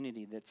a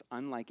community that's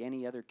unlike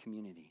any other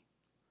community.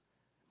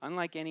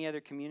 Unlike any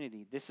other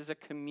community, this is a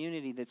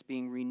community that's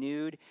being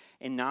renewed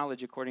in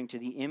knowledge according to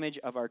the image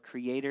of our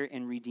Creator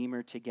and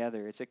Redeemer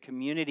together. It's a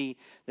community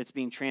that's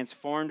being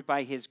transformed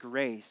by his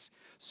grace.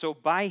 So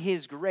by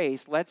his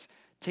grace, let's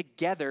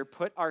together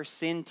put our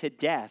sin to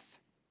death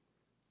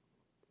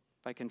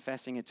by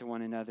confessing it to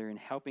one another and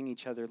helping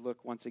each other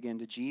look once again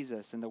to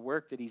Jesus and the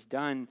work that he's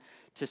done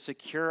to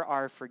secure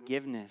our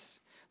forgiveness.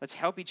 Let's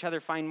help each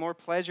other find more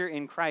pleasure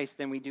in Christ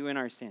than we do in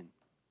our sin.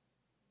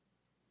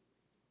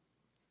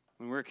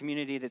 When we're a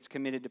community that's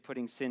committed to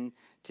putting sin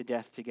to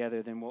death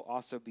together, then we'll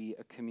also be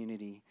a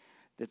community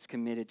that's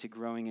committed to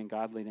growing in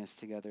godliness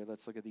together.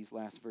 Let's look at these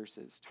last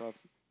verses,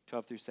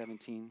 12 through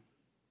 17.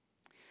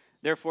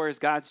 Therefore, as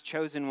God's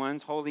chosen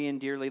ones, holy and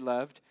dearly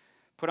loved,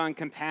 put on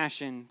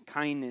compassion,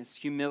 kindness,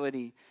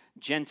 humility,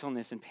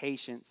 gentleness, and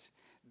patience.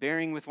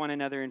 bearing with one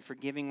another and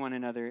forgiving one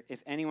another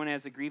if anyone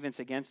has a grievance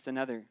against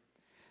another.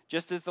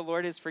 Just as the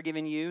Lord has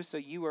forgiven you, so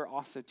you are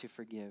also to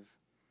forgive.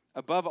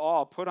 Above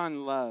all, put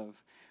on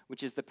love,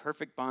 which is the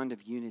perfect bond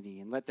of unity,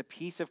 and let the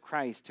peace of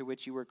Christ, to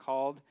which you were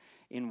called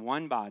in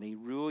one body,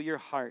 rule your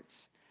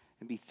hearts,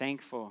 and be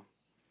thankful.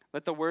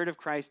 Let the word of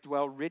Christ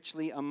dwell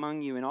richly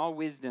among you in all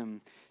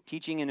wisdom,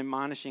 teaching and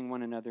admonishing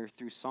one another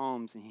through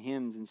psalms and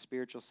hymns and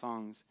spiritual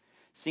songs,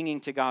 singing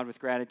to God with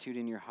gratitude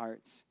in your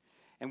hearts.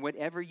 And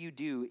whatever you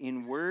do,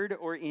 in word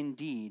or in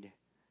deed,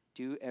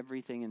 do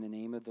everything in the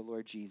name of the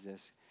Lord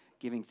Jesus,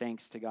 giving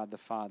thanks to God the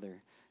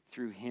Father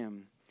through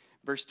him.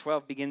 Verse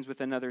 12 begins with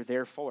another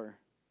therefore,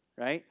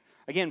 right?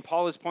 Again,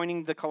 Paul is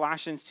pointing the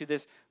Colossians to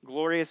this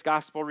glorious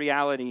gospel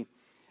reality.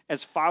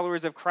 As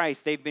followers of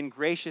Christ, they've been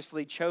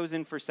graciously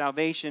chosen for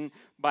salvation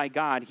by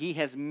God. He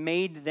has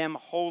made them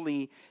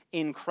holy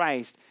in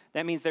Christ.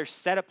 That means they're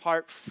set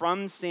apart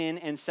from sin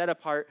and set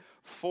apart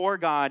for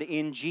God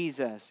in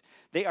Jesus.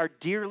 They are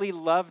dearly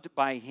loved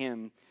by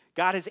him.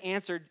 God has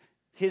answered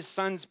his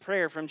son's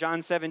prayer from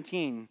John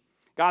 17.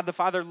 God the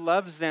Father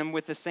loves them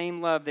with the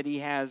same love that he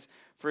has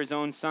for his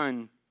own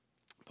son.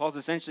 Paul's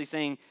essentially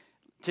saying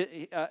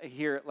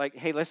here, like,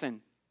 hey,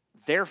 listen,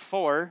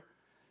 therefore,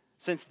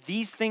 since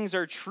these things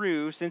are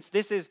true, since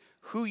this is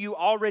who you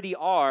already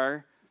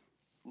are,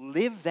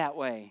 live that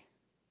way.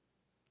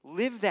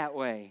 Live that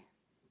way.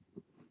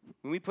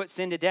 When we put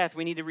sin to death,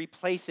 we need to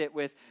replace it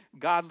with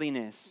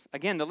godliness.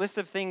 Again, the list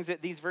of things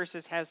that these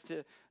verses has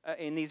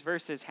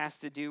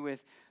to do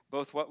with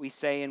both what we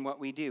say and what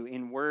we do,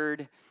 in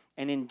word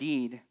and in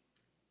deed.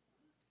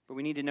 But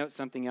we need to note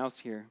something else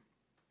here.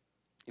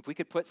 If we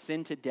could put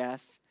sin to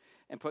death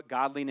and put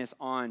godliness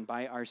on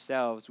by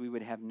ourselves, we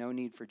would have no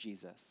need for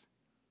Jesus.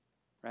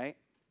 Right?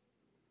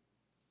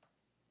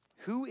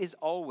 Who is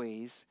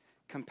always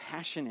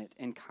compassionate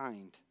and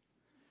kind,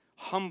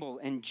 humble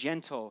and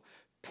gentle,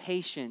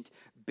 patient,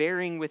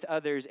 bearing with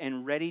others,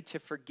 and ready to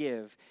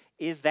forgive?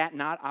 Is that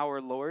not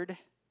our Lord?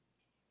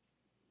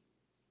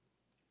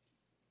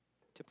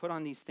 To put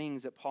on these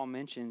things that Paul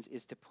mentions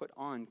is to put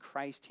on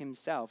Christ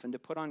himself. And to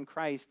put on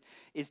Christ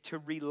is to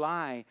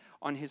rely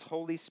on his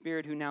Holy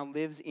Spirit who now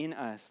lives in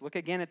us. Look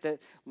again at the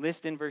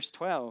list in verse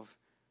 12.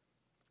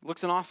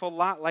 Looks an awful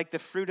lot like the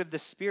fruit of the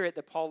Spirit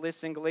that Paul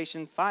lists in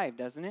Galatians 5,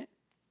 doesn't it?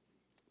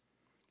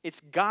 It's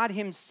God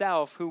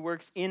himself who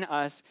works in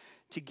us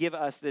to give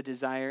us the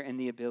desire and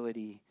the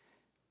ability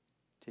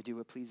to do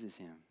what pleases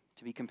him,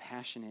 to be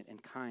compassionate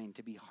and kind,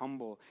 to be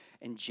humble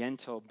and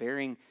gentle,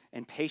 bearing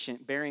and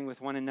patient, bearing with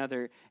one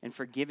another and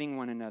forgiving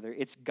one another.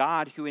 It's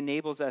God who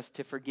enables us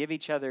to forgive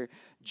each other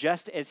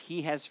just as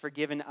he has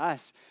forgiven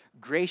us,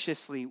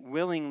 graciously,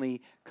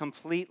 willingly,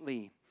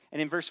 completely.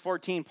 And in verse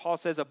 14, Paul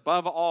says,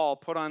 above all,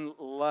 put on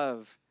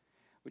love,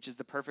 which is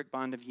the perfect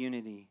bond of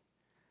unity.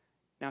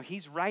 Now,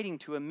 he's writing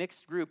to a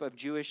mixed group of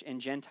Jewish and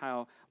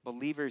Gentile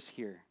believers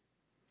here.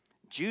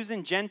 Jews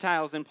and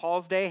Gentiles in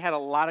Paul's day had a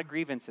lot of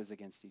grievances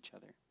against each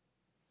other.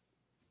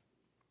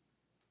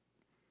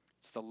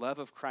 It's the love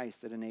of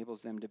Christ that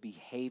enables them to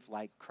behave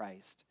like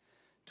Christ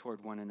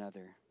toward one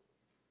another.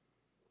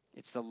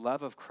 It's the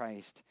love of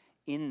Christ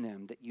in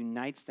them that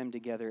unites them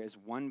together as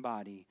one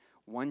body,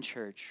 one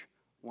church,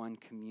 one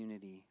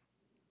community.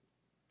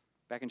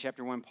 Back in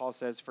chapter 1, Paul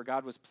says, for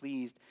God was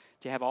pleased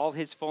to have all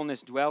his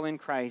fullness dwell in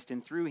Christ,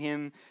 and through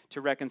him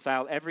to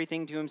reconcile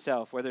everything to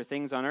himself, whether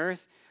things on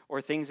earth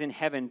or things in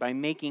heaven, by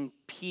making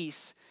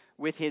peace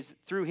with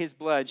through his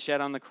blood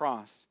shed on the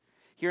cross.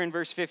 Here in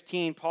verse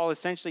 15, Paul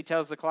essentially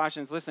tells the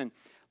Colossians, listen,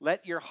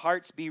 let your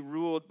hearts be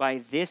ruled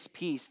by this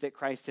peace that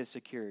Christ has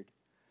secured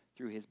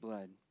through his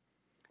blood.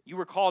 You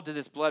were called to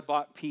this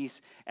blood-bought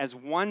peace as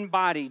one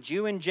body,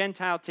 Jew and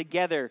Gentile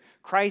together,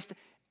 Christ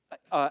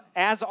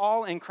as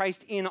all and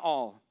Christ in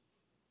all.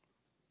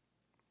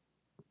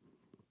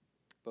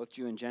 Both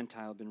Jew and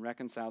Gentile have been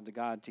reconciled to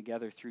God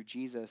together through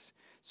Jesus.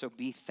 So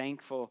be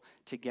thankful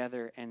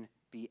together and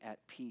be at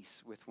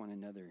peace with one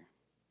another.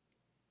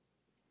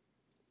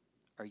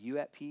 Are you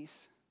at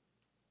peace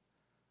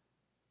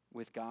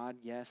with God?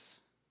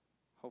 Yes,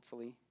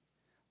 hopefully.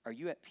 Are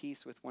you at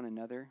peace with one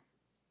another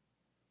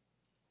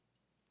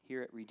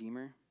here at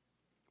Redeemer?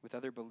 With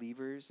other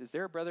believers? Is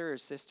there a brother or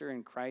sister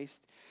in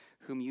Christ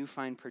whom you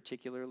find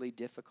particularly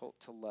difficult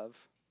to love?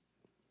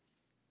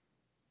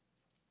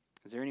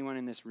 Is there anyone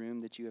in this room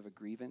that you have a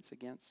grievance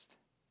against?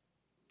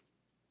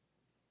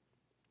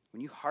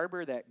 When you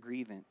harbor that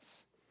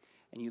grievance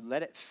and you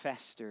let it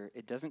fester,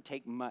 it doesn't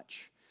take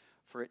much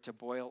for it to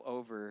boil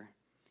over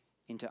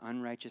into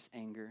unrighteous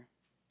anger,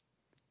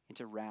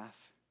 into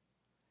wrath,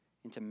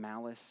 into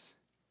malice,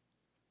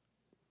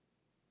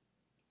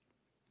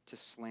 to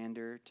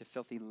slander, to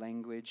filthy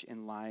language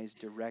and lies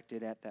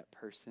directed at that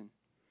person.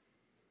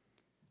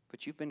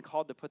 But you've been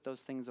called to put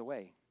those things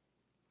away,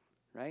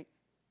 right?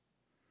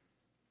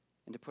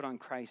 And to put on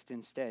Christ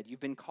instead. You've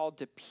been called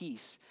to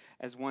peace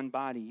as one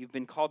body. You've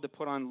been called to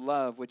put on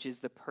love, which is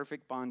the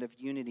perfect bond of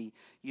unity.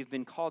 You've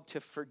been called to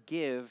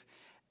forgive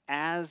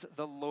as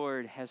the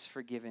Lord has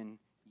forgiven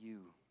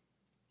you.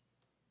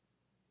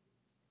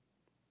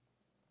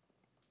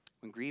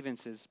 When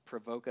grievances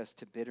provoke us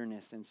to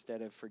bitterness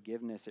instead of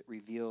forgiveness, it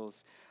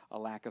reveals a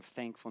lack of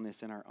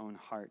thankfulness in our own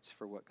hearts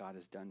for what God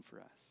has done for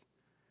us.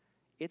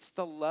 It's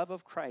the love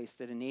of Christ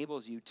that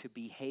enables you to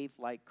behave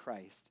like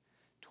Christ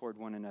toward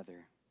one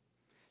another,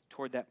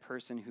 toward that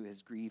person who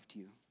has grieved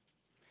you.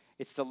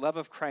 It's the love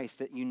of Christ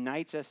that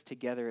unites us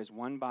together as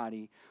one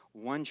body,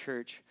 one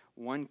church,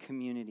 one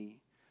community.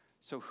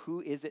 So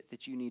who is it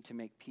that you need to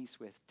make peace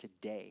with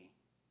today?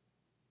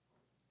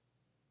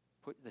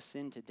 Put the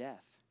sin to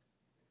death.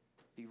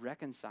 Be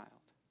reconciled.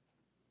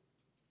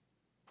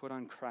 Put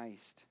on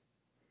Christ.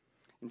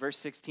 In verse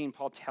 16,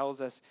 Paul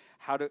tells us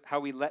how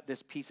we let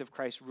this peace of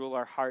Christ rule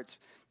our hearts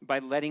by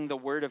letting the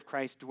word of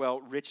Christ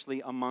dwell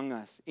richly among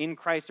us. In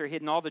Christ are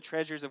hidden all the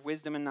treasures of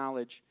wisdom and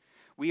knowledge.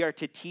 We are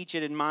to teach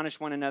and admonish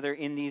one another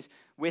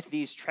with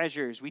these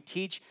treasures. We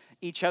teach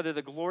each other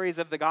the glories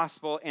of the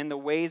gospel and the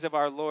ways of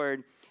our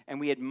Lord, and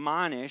we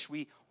admonish,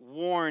 we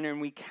warn, and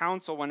we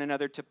counsel one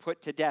another to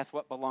put to death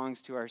what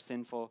belongs to our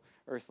sinful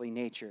earthly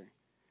nature.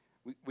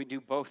 We do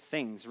both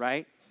things,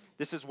 right?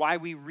 This is why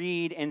we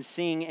read and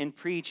sing and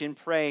preach and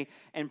pray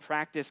and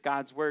practice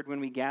God's word when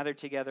we gather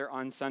together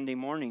on Sunday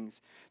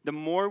mornings. The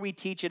more we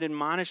teach and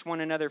admonish one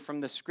another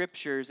from the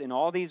scriptures in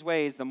all these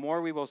ways, the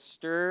more we will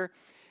stir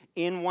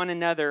in one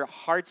another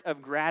hearts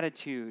of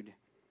gratitude,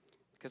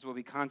 because we'll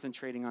be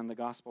concentrating on the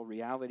gospel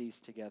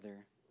realities together.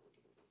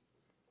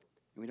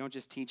 And we don't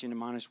just teach and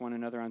admonish one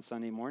another on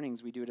Sunday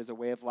mornings. We do it as a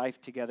way of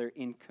life together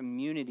in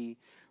community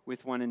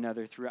with one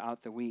another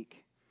throughout the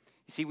week.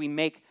 You see, we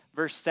make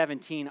verse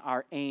 17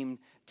 our aim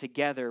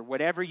together.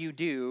 Whatever you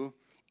do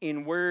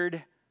in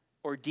word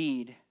or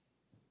deed,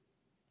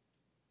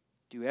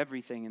 do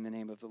everything in the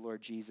name of the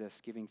Lord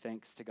Jesus, giving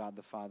thanks to God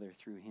the Father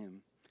through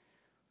him.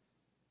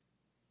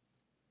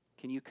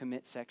 Can you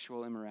commit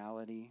sexual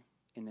immorality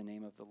in the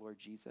name of the Lord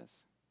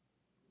Jesus?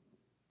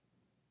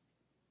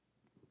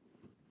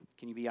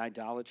 Can you be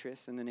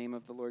idolatrous in the name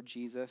of the Lord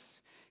Jesus?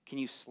 Can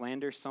you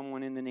slander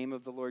someone in the name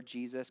of the Lord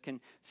Jesus?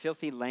 Can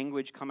filthy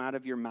language come out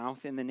of your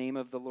mouth in the name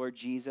of the Lord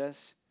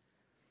Jesus?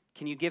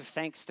 Can you give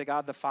thanks to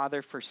God the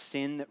Father for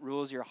sin that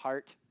rules your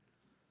heart?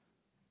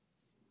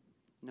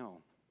 No.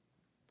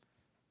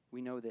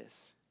 We know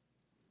this.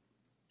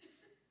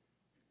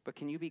 But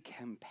can you be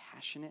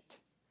compassionate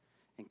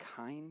and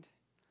kind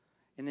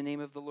in the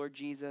name of the Lord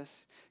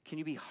Jesus? Can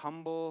you be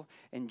humble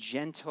and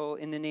gentle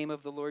in the name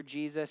of the Lord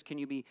Jesus? Can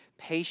you be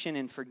patient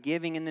and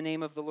forgiving in the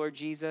name of the Lord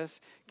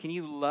Jesus? Can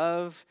you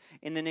love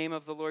in the name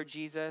of the Lord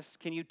Jesus?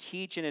 Can you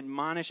teach and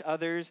admonish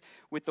others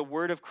with the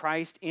word of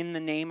Christ in the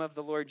name of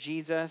the Lord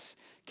Jesus?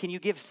 Can you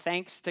give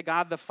thanks to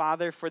God the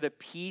Father for the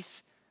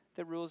peace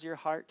that rules your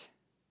heart?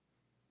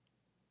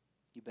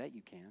 You bet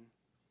you can.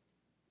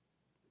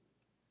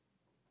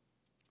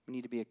 We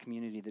need to be a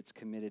community that's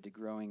committed to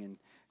growing in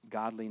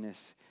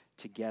godliness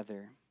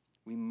together.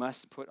 We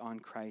must put on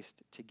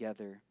Christ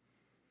together.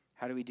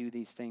 How do we do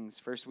these things?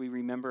 First, we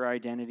remember our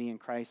identity in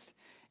Christ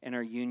and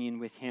our union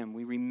with him.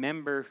 We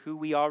remember who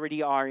we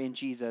already are in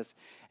Jesus,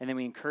 and then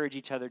we encourage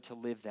each other to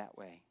live that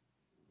way.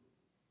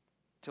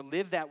 To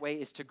live that way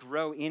is to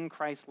grow in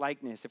Christ's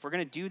likeness. If we're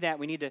going to do that,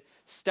 we need to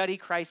study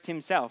Christ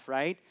himself,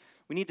 right?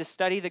 We need to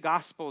study the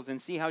Gospels and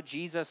see how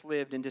Jesus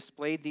lived and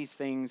displayed these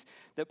things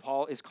that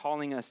Paul is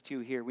calling us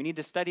to here. We need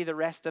to study the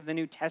rest of the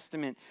New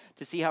Testament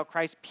to see how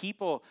Christ's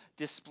people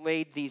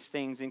displayed these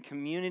things in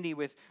community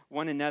with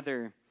one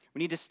another. We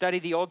need to study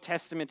the Old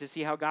Testament to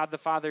see how God the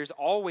Father has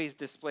always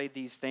displayed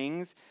these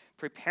things,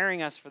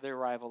 preparing us for the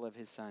arrival of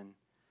his Son,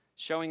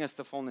 showing us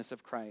the fullness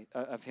of Christ,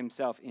 of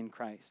himself in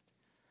Christ.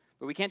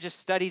 But we can't just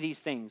study these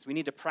things. We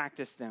need to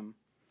practice them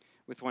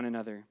with one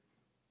another.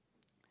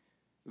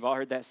 We've all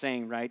heard that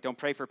saying, right? Don't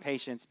pray for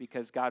patience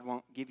because God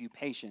won't give you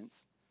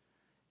patience.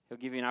 He'll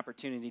give you an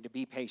opportunity to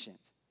be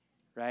patient,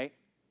 right?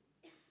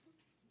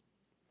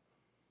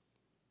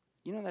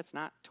 You know that's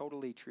not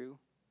totally true.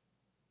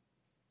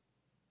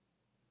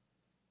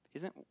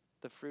 Isn't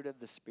the fruit of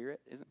the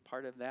Spirit, isn't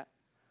part of that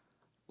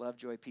love,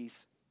 joy,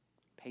 peace,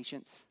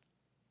 patience?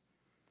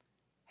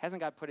 Hasn't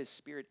God put his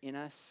Spirit in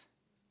us?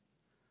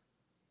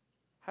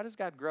 How does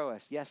God grow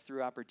us? Yes,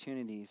 through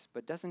opportunities,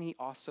 but doesn't he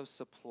also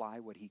supply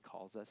what he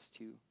calls us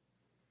to?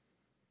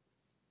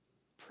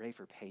 Pray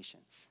for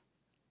patience.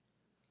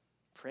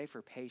 Pray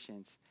for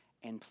patience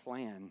and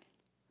plan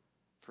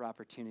for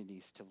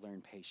opportunities to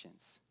learn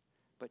patience.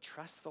 But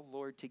trust the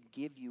Lord to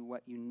give you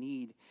what you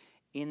need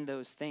in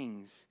those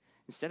things.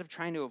 Instead of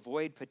trying to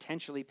avoid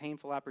potentially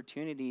painful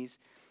opportunities,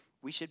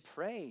 we should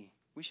pray.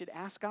 We should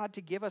ask God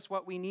to give us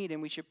what we need, and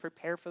we should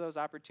prepare for those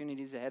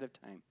opportunities ahead of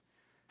time.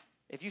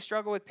 If you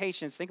struggle with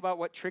patience, think about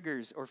what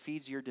triggers or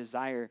feeds your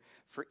desire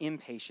for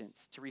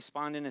impatience, to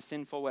respond in a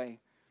sinful way.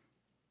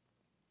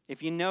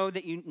 If you know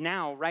that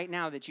right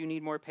now, that you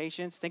need more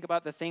patience, think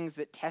about the things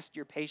that test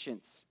your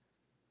patience.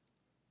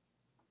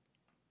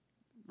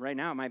 Right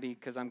now, it might be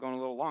because I'm going a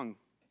little long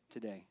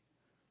today.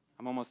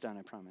 I'm almost done,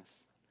 I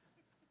promise.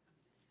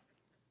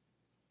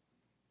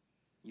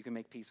 You can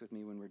make peace with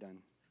me when we're done.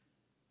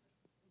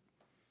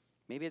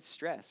 Maybe it's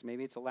stress.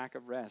 Maybe it's a lack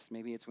of rest.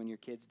 Maybe it's when your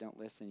kids don't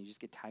listen. You just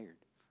get tired.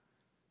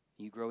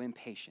 You grow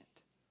impatient.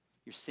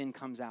 Your sin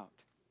comes out.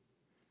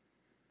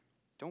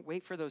 Don't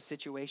wait for those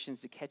situations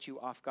to catch you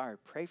off guard.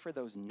 Pray for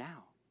those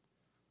now.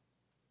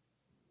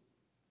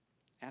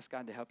 Ask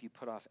God to help you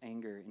put off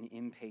anger and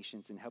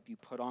impatience and help you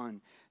put on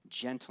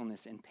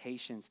gentleness and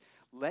patience.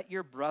 Let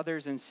your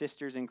brothers and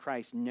sisters in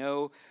Christ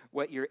know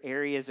what your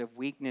areas of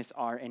weakness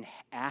are and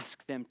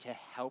ask them to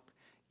help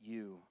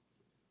you.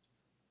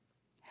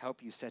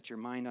 Help you set your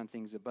mind on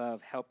things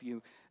above. Help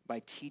you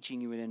by teaching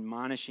you and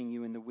admonishing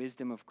you in the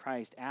wisdom of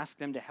Christ. Ask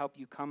them to help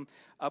you come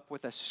up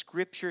with a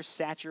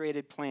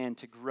scripture-saturated plan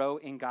to grow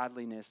in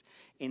godliness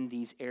in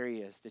these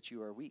areas that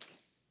you are weak.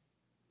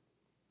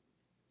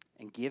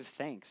 And give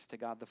thanks to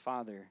God the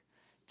Father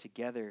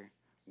together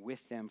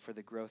with them for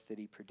the growth that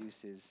he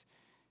produces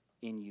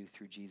in you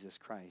through Jesus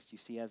Christ. You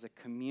see, as a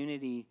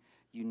community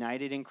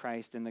united in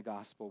Christ and the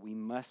gospel, we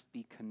must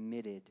be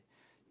committed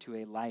to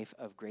a life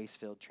of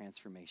grace-filled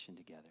transformation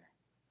together.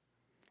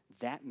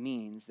 That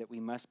means that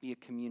we must be a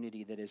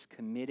community that is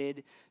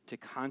committed to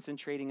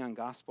concentrating on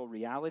gospel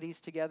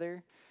realities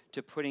together,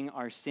 to putting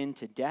our sin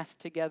to death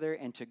together,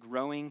 and to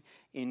growing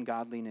in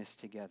godliness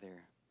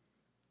together.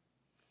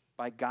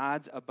 By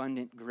God's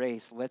abundant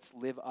grace, let's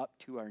live up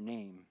to our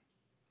name,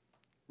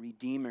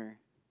 Redeemer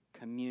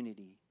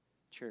Community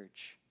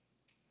Church.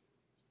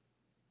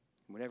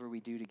 Whatever we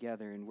do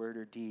together in word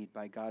or deed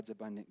by God's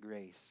abundant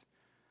grace,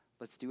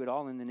 let's do it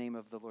all in the name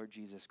of the Lord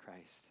Jesus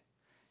Christ,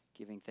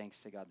 giving thanks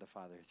to God the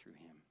Father through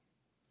him.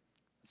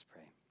 Let's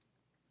pray.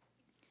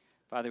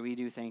 Father, we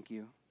do thank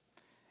you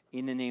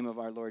in the name of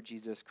our Lord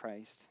Jesus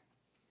Christ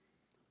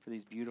for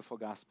these beautiful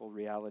gospel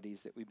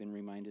realities that we've been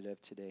reminded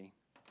of today.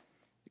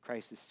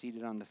 Christ is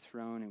seated on the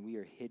throne and we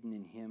are hidden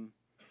in him.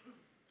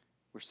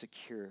 We're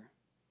secure.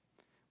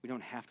 We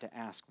don't have to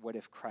ask, what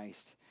if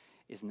Christ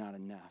is not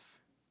enough?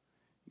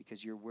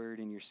 Because your word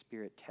and your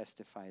spirit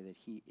testify that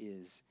he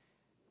is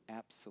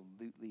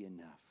absolutely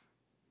enough.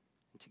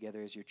 And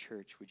together as your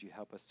church, would you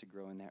help us to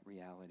grow in that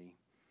reality?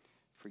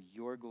 For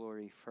your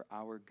glory, for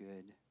our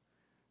good,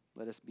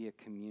 let us be a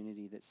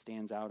community that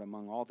stands out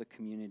among all the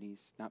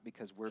communities, not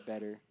because we're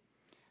better,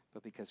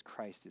 but because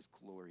Christ is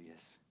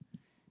glorious.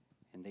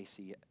 And they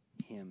see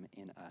him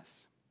in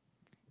us.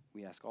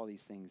 We ask all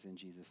these things in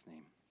Jesus'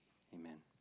 name.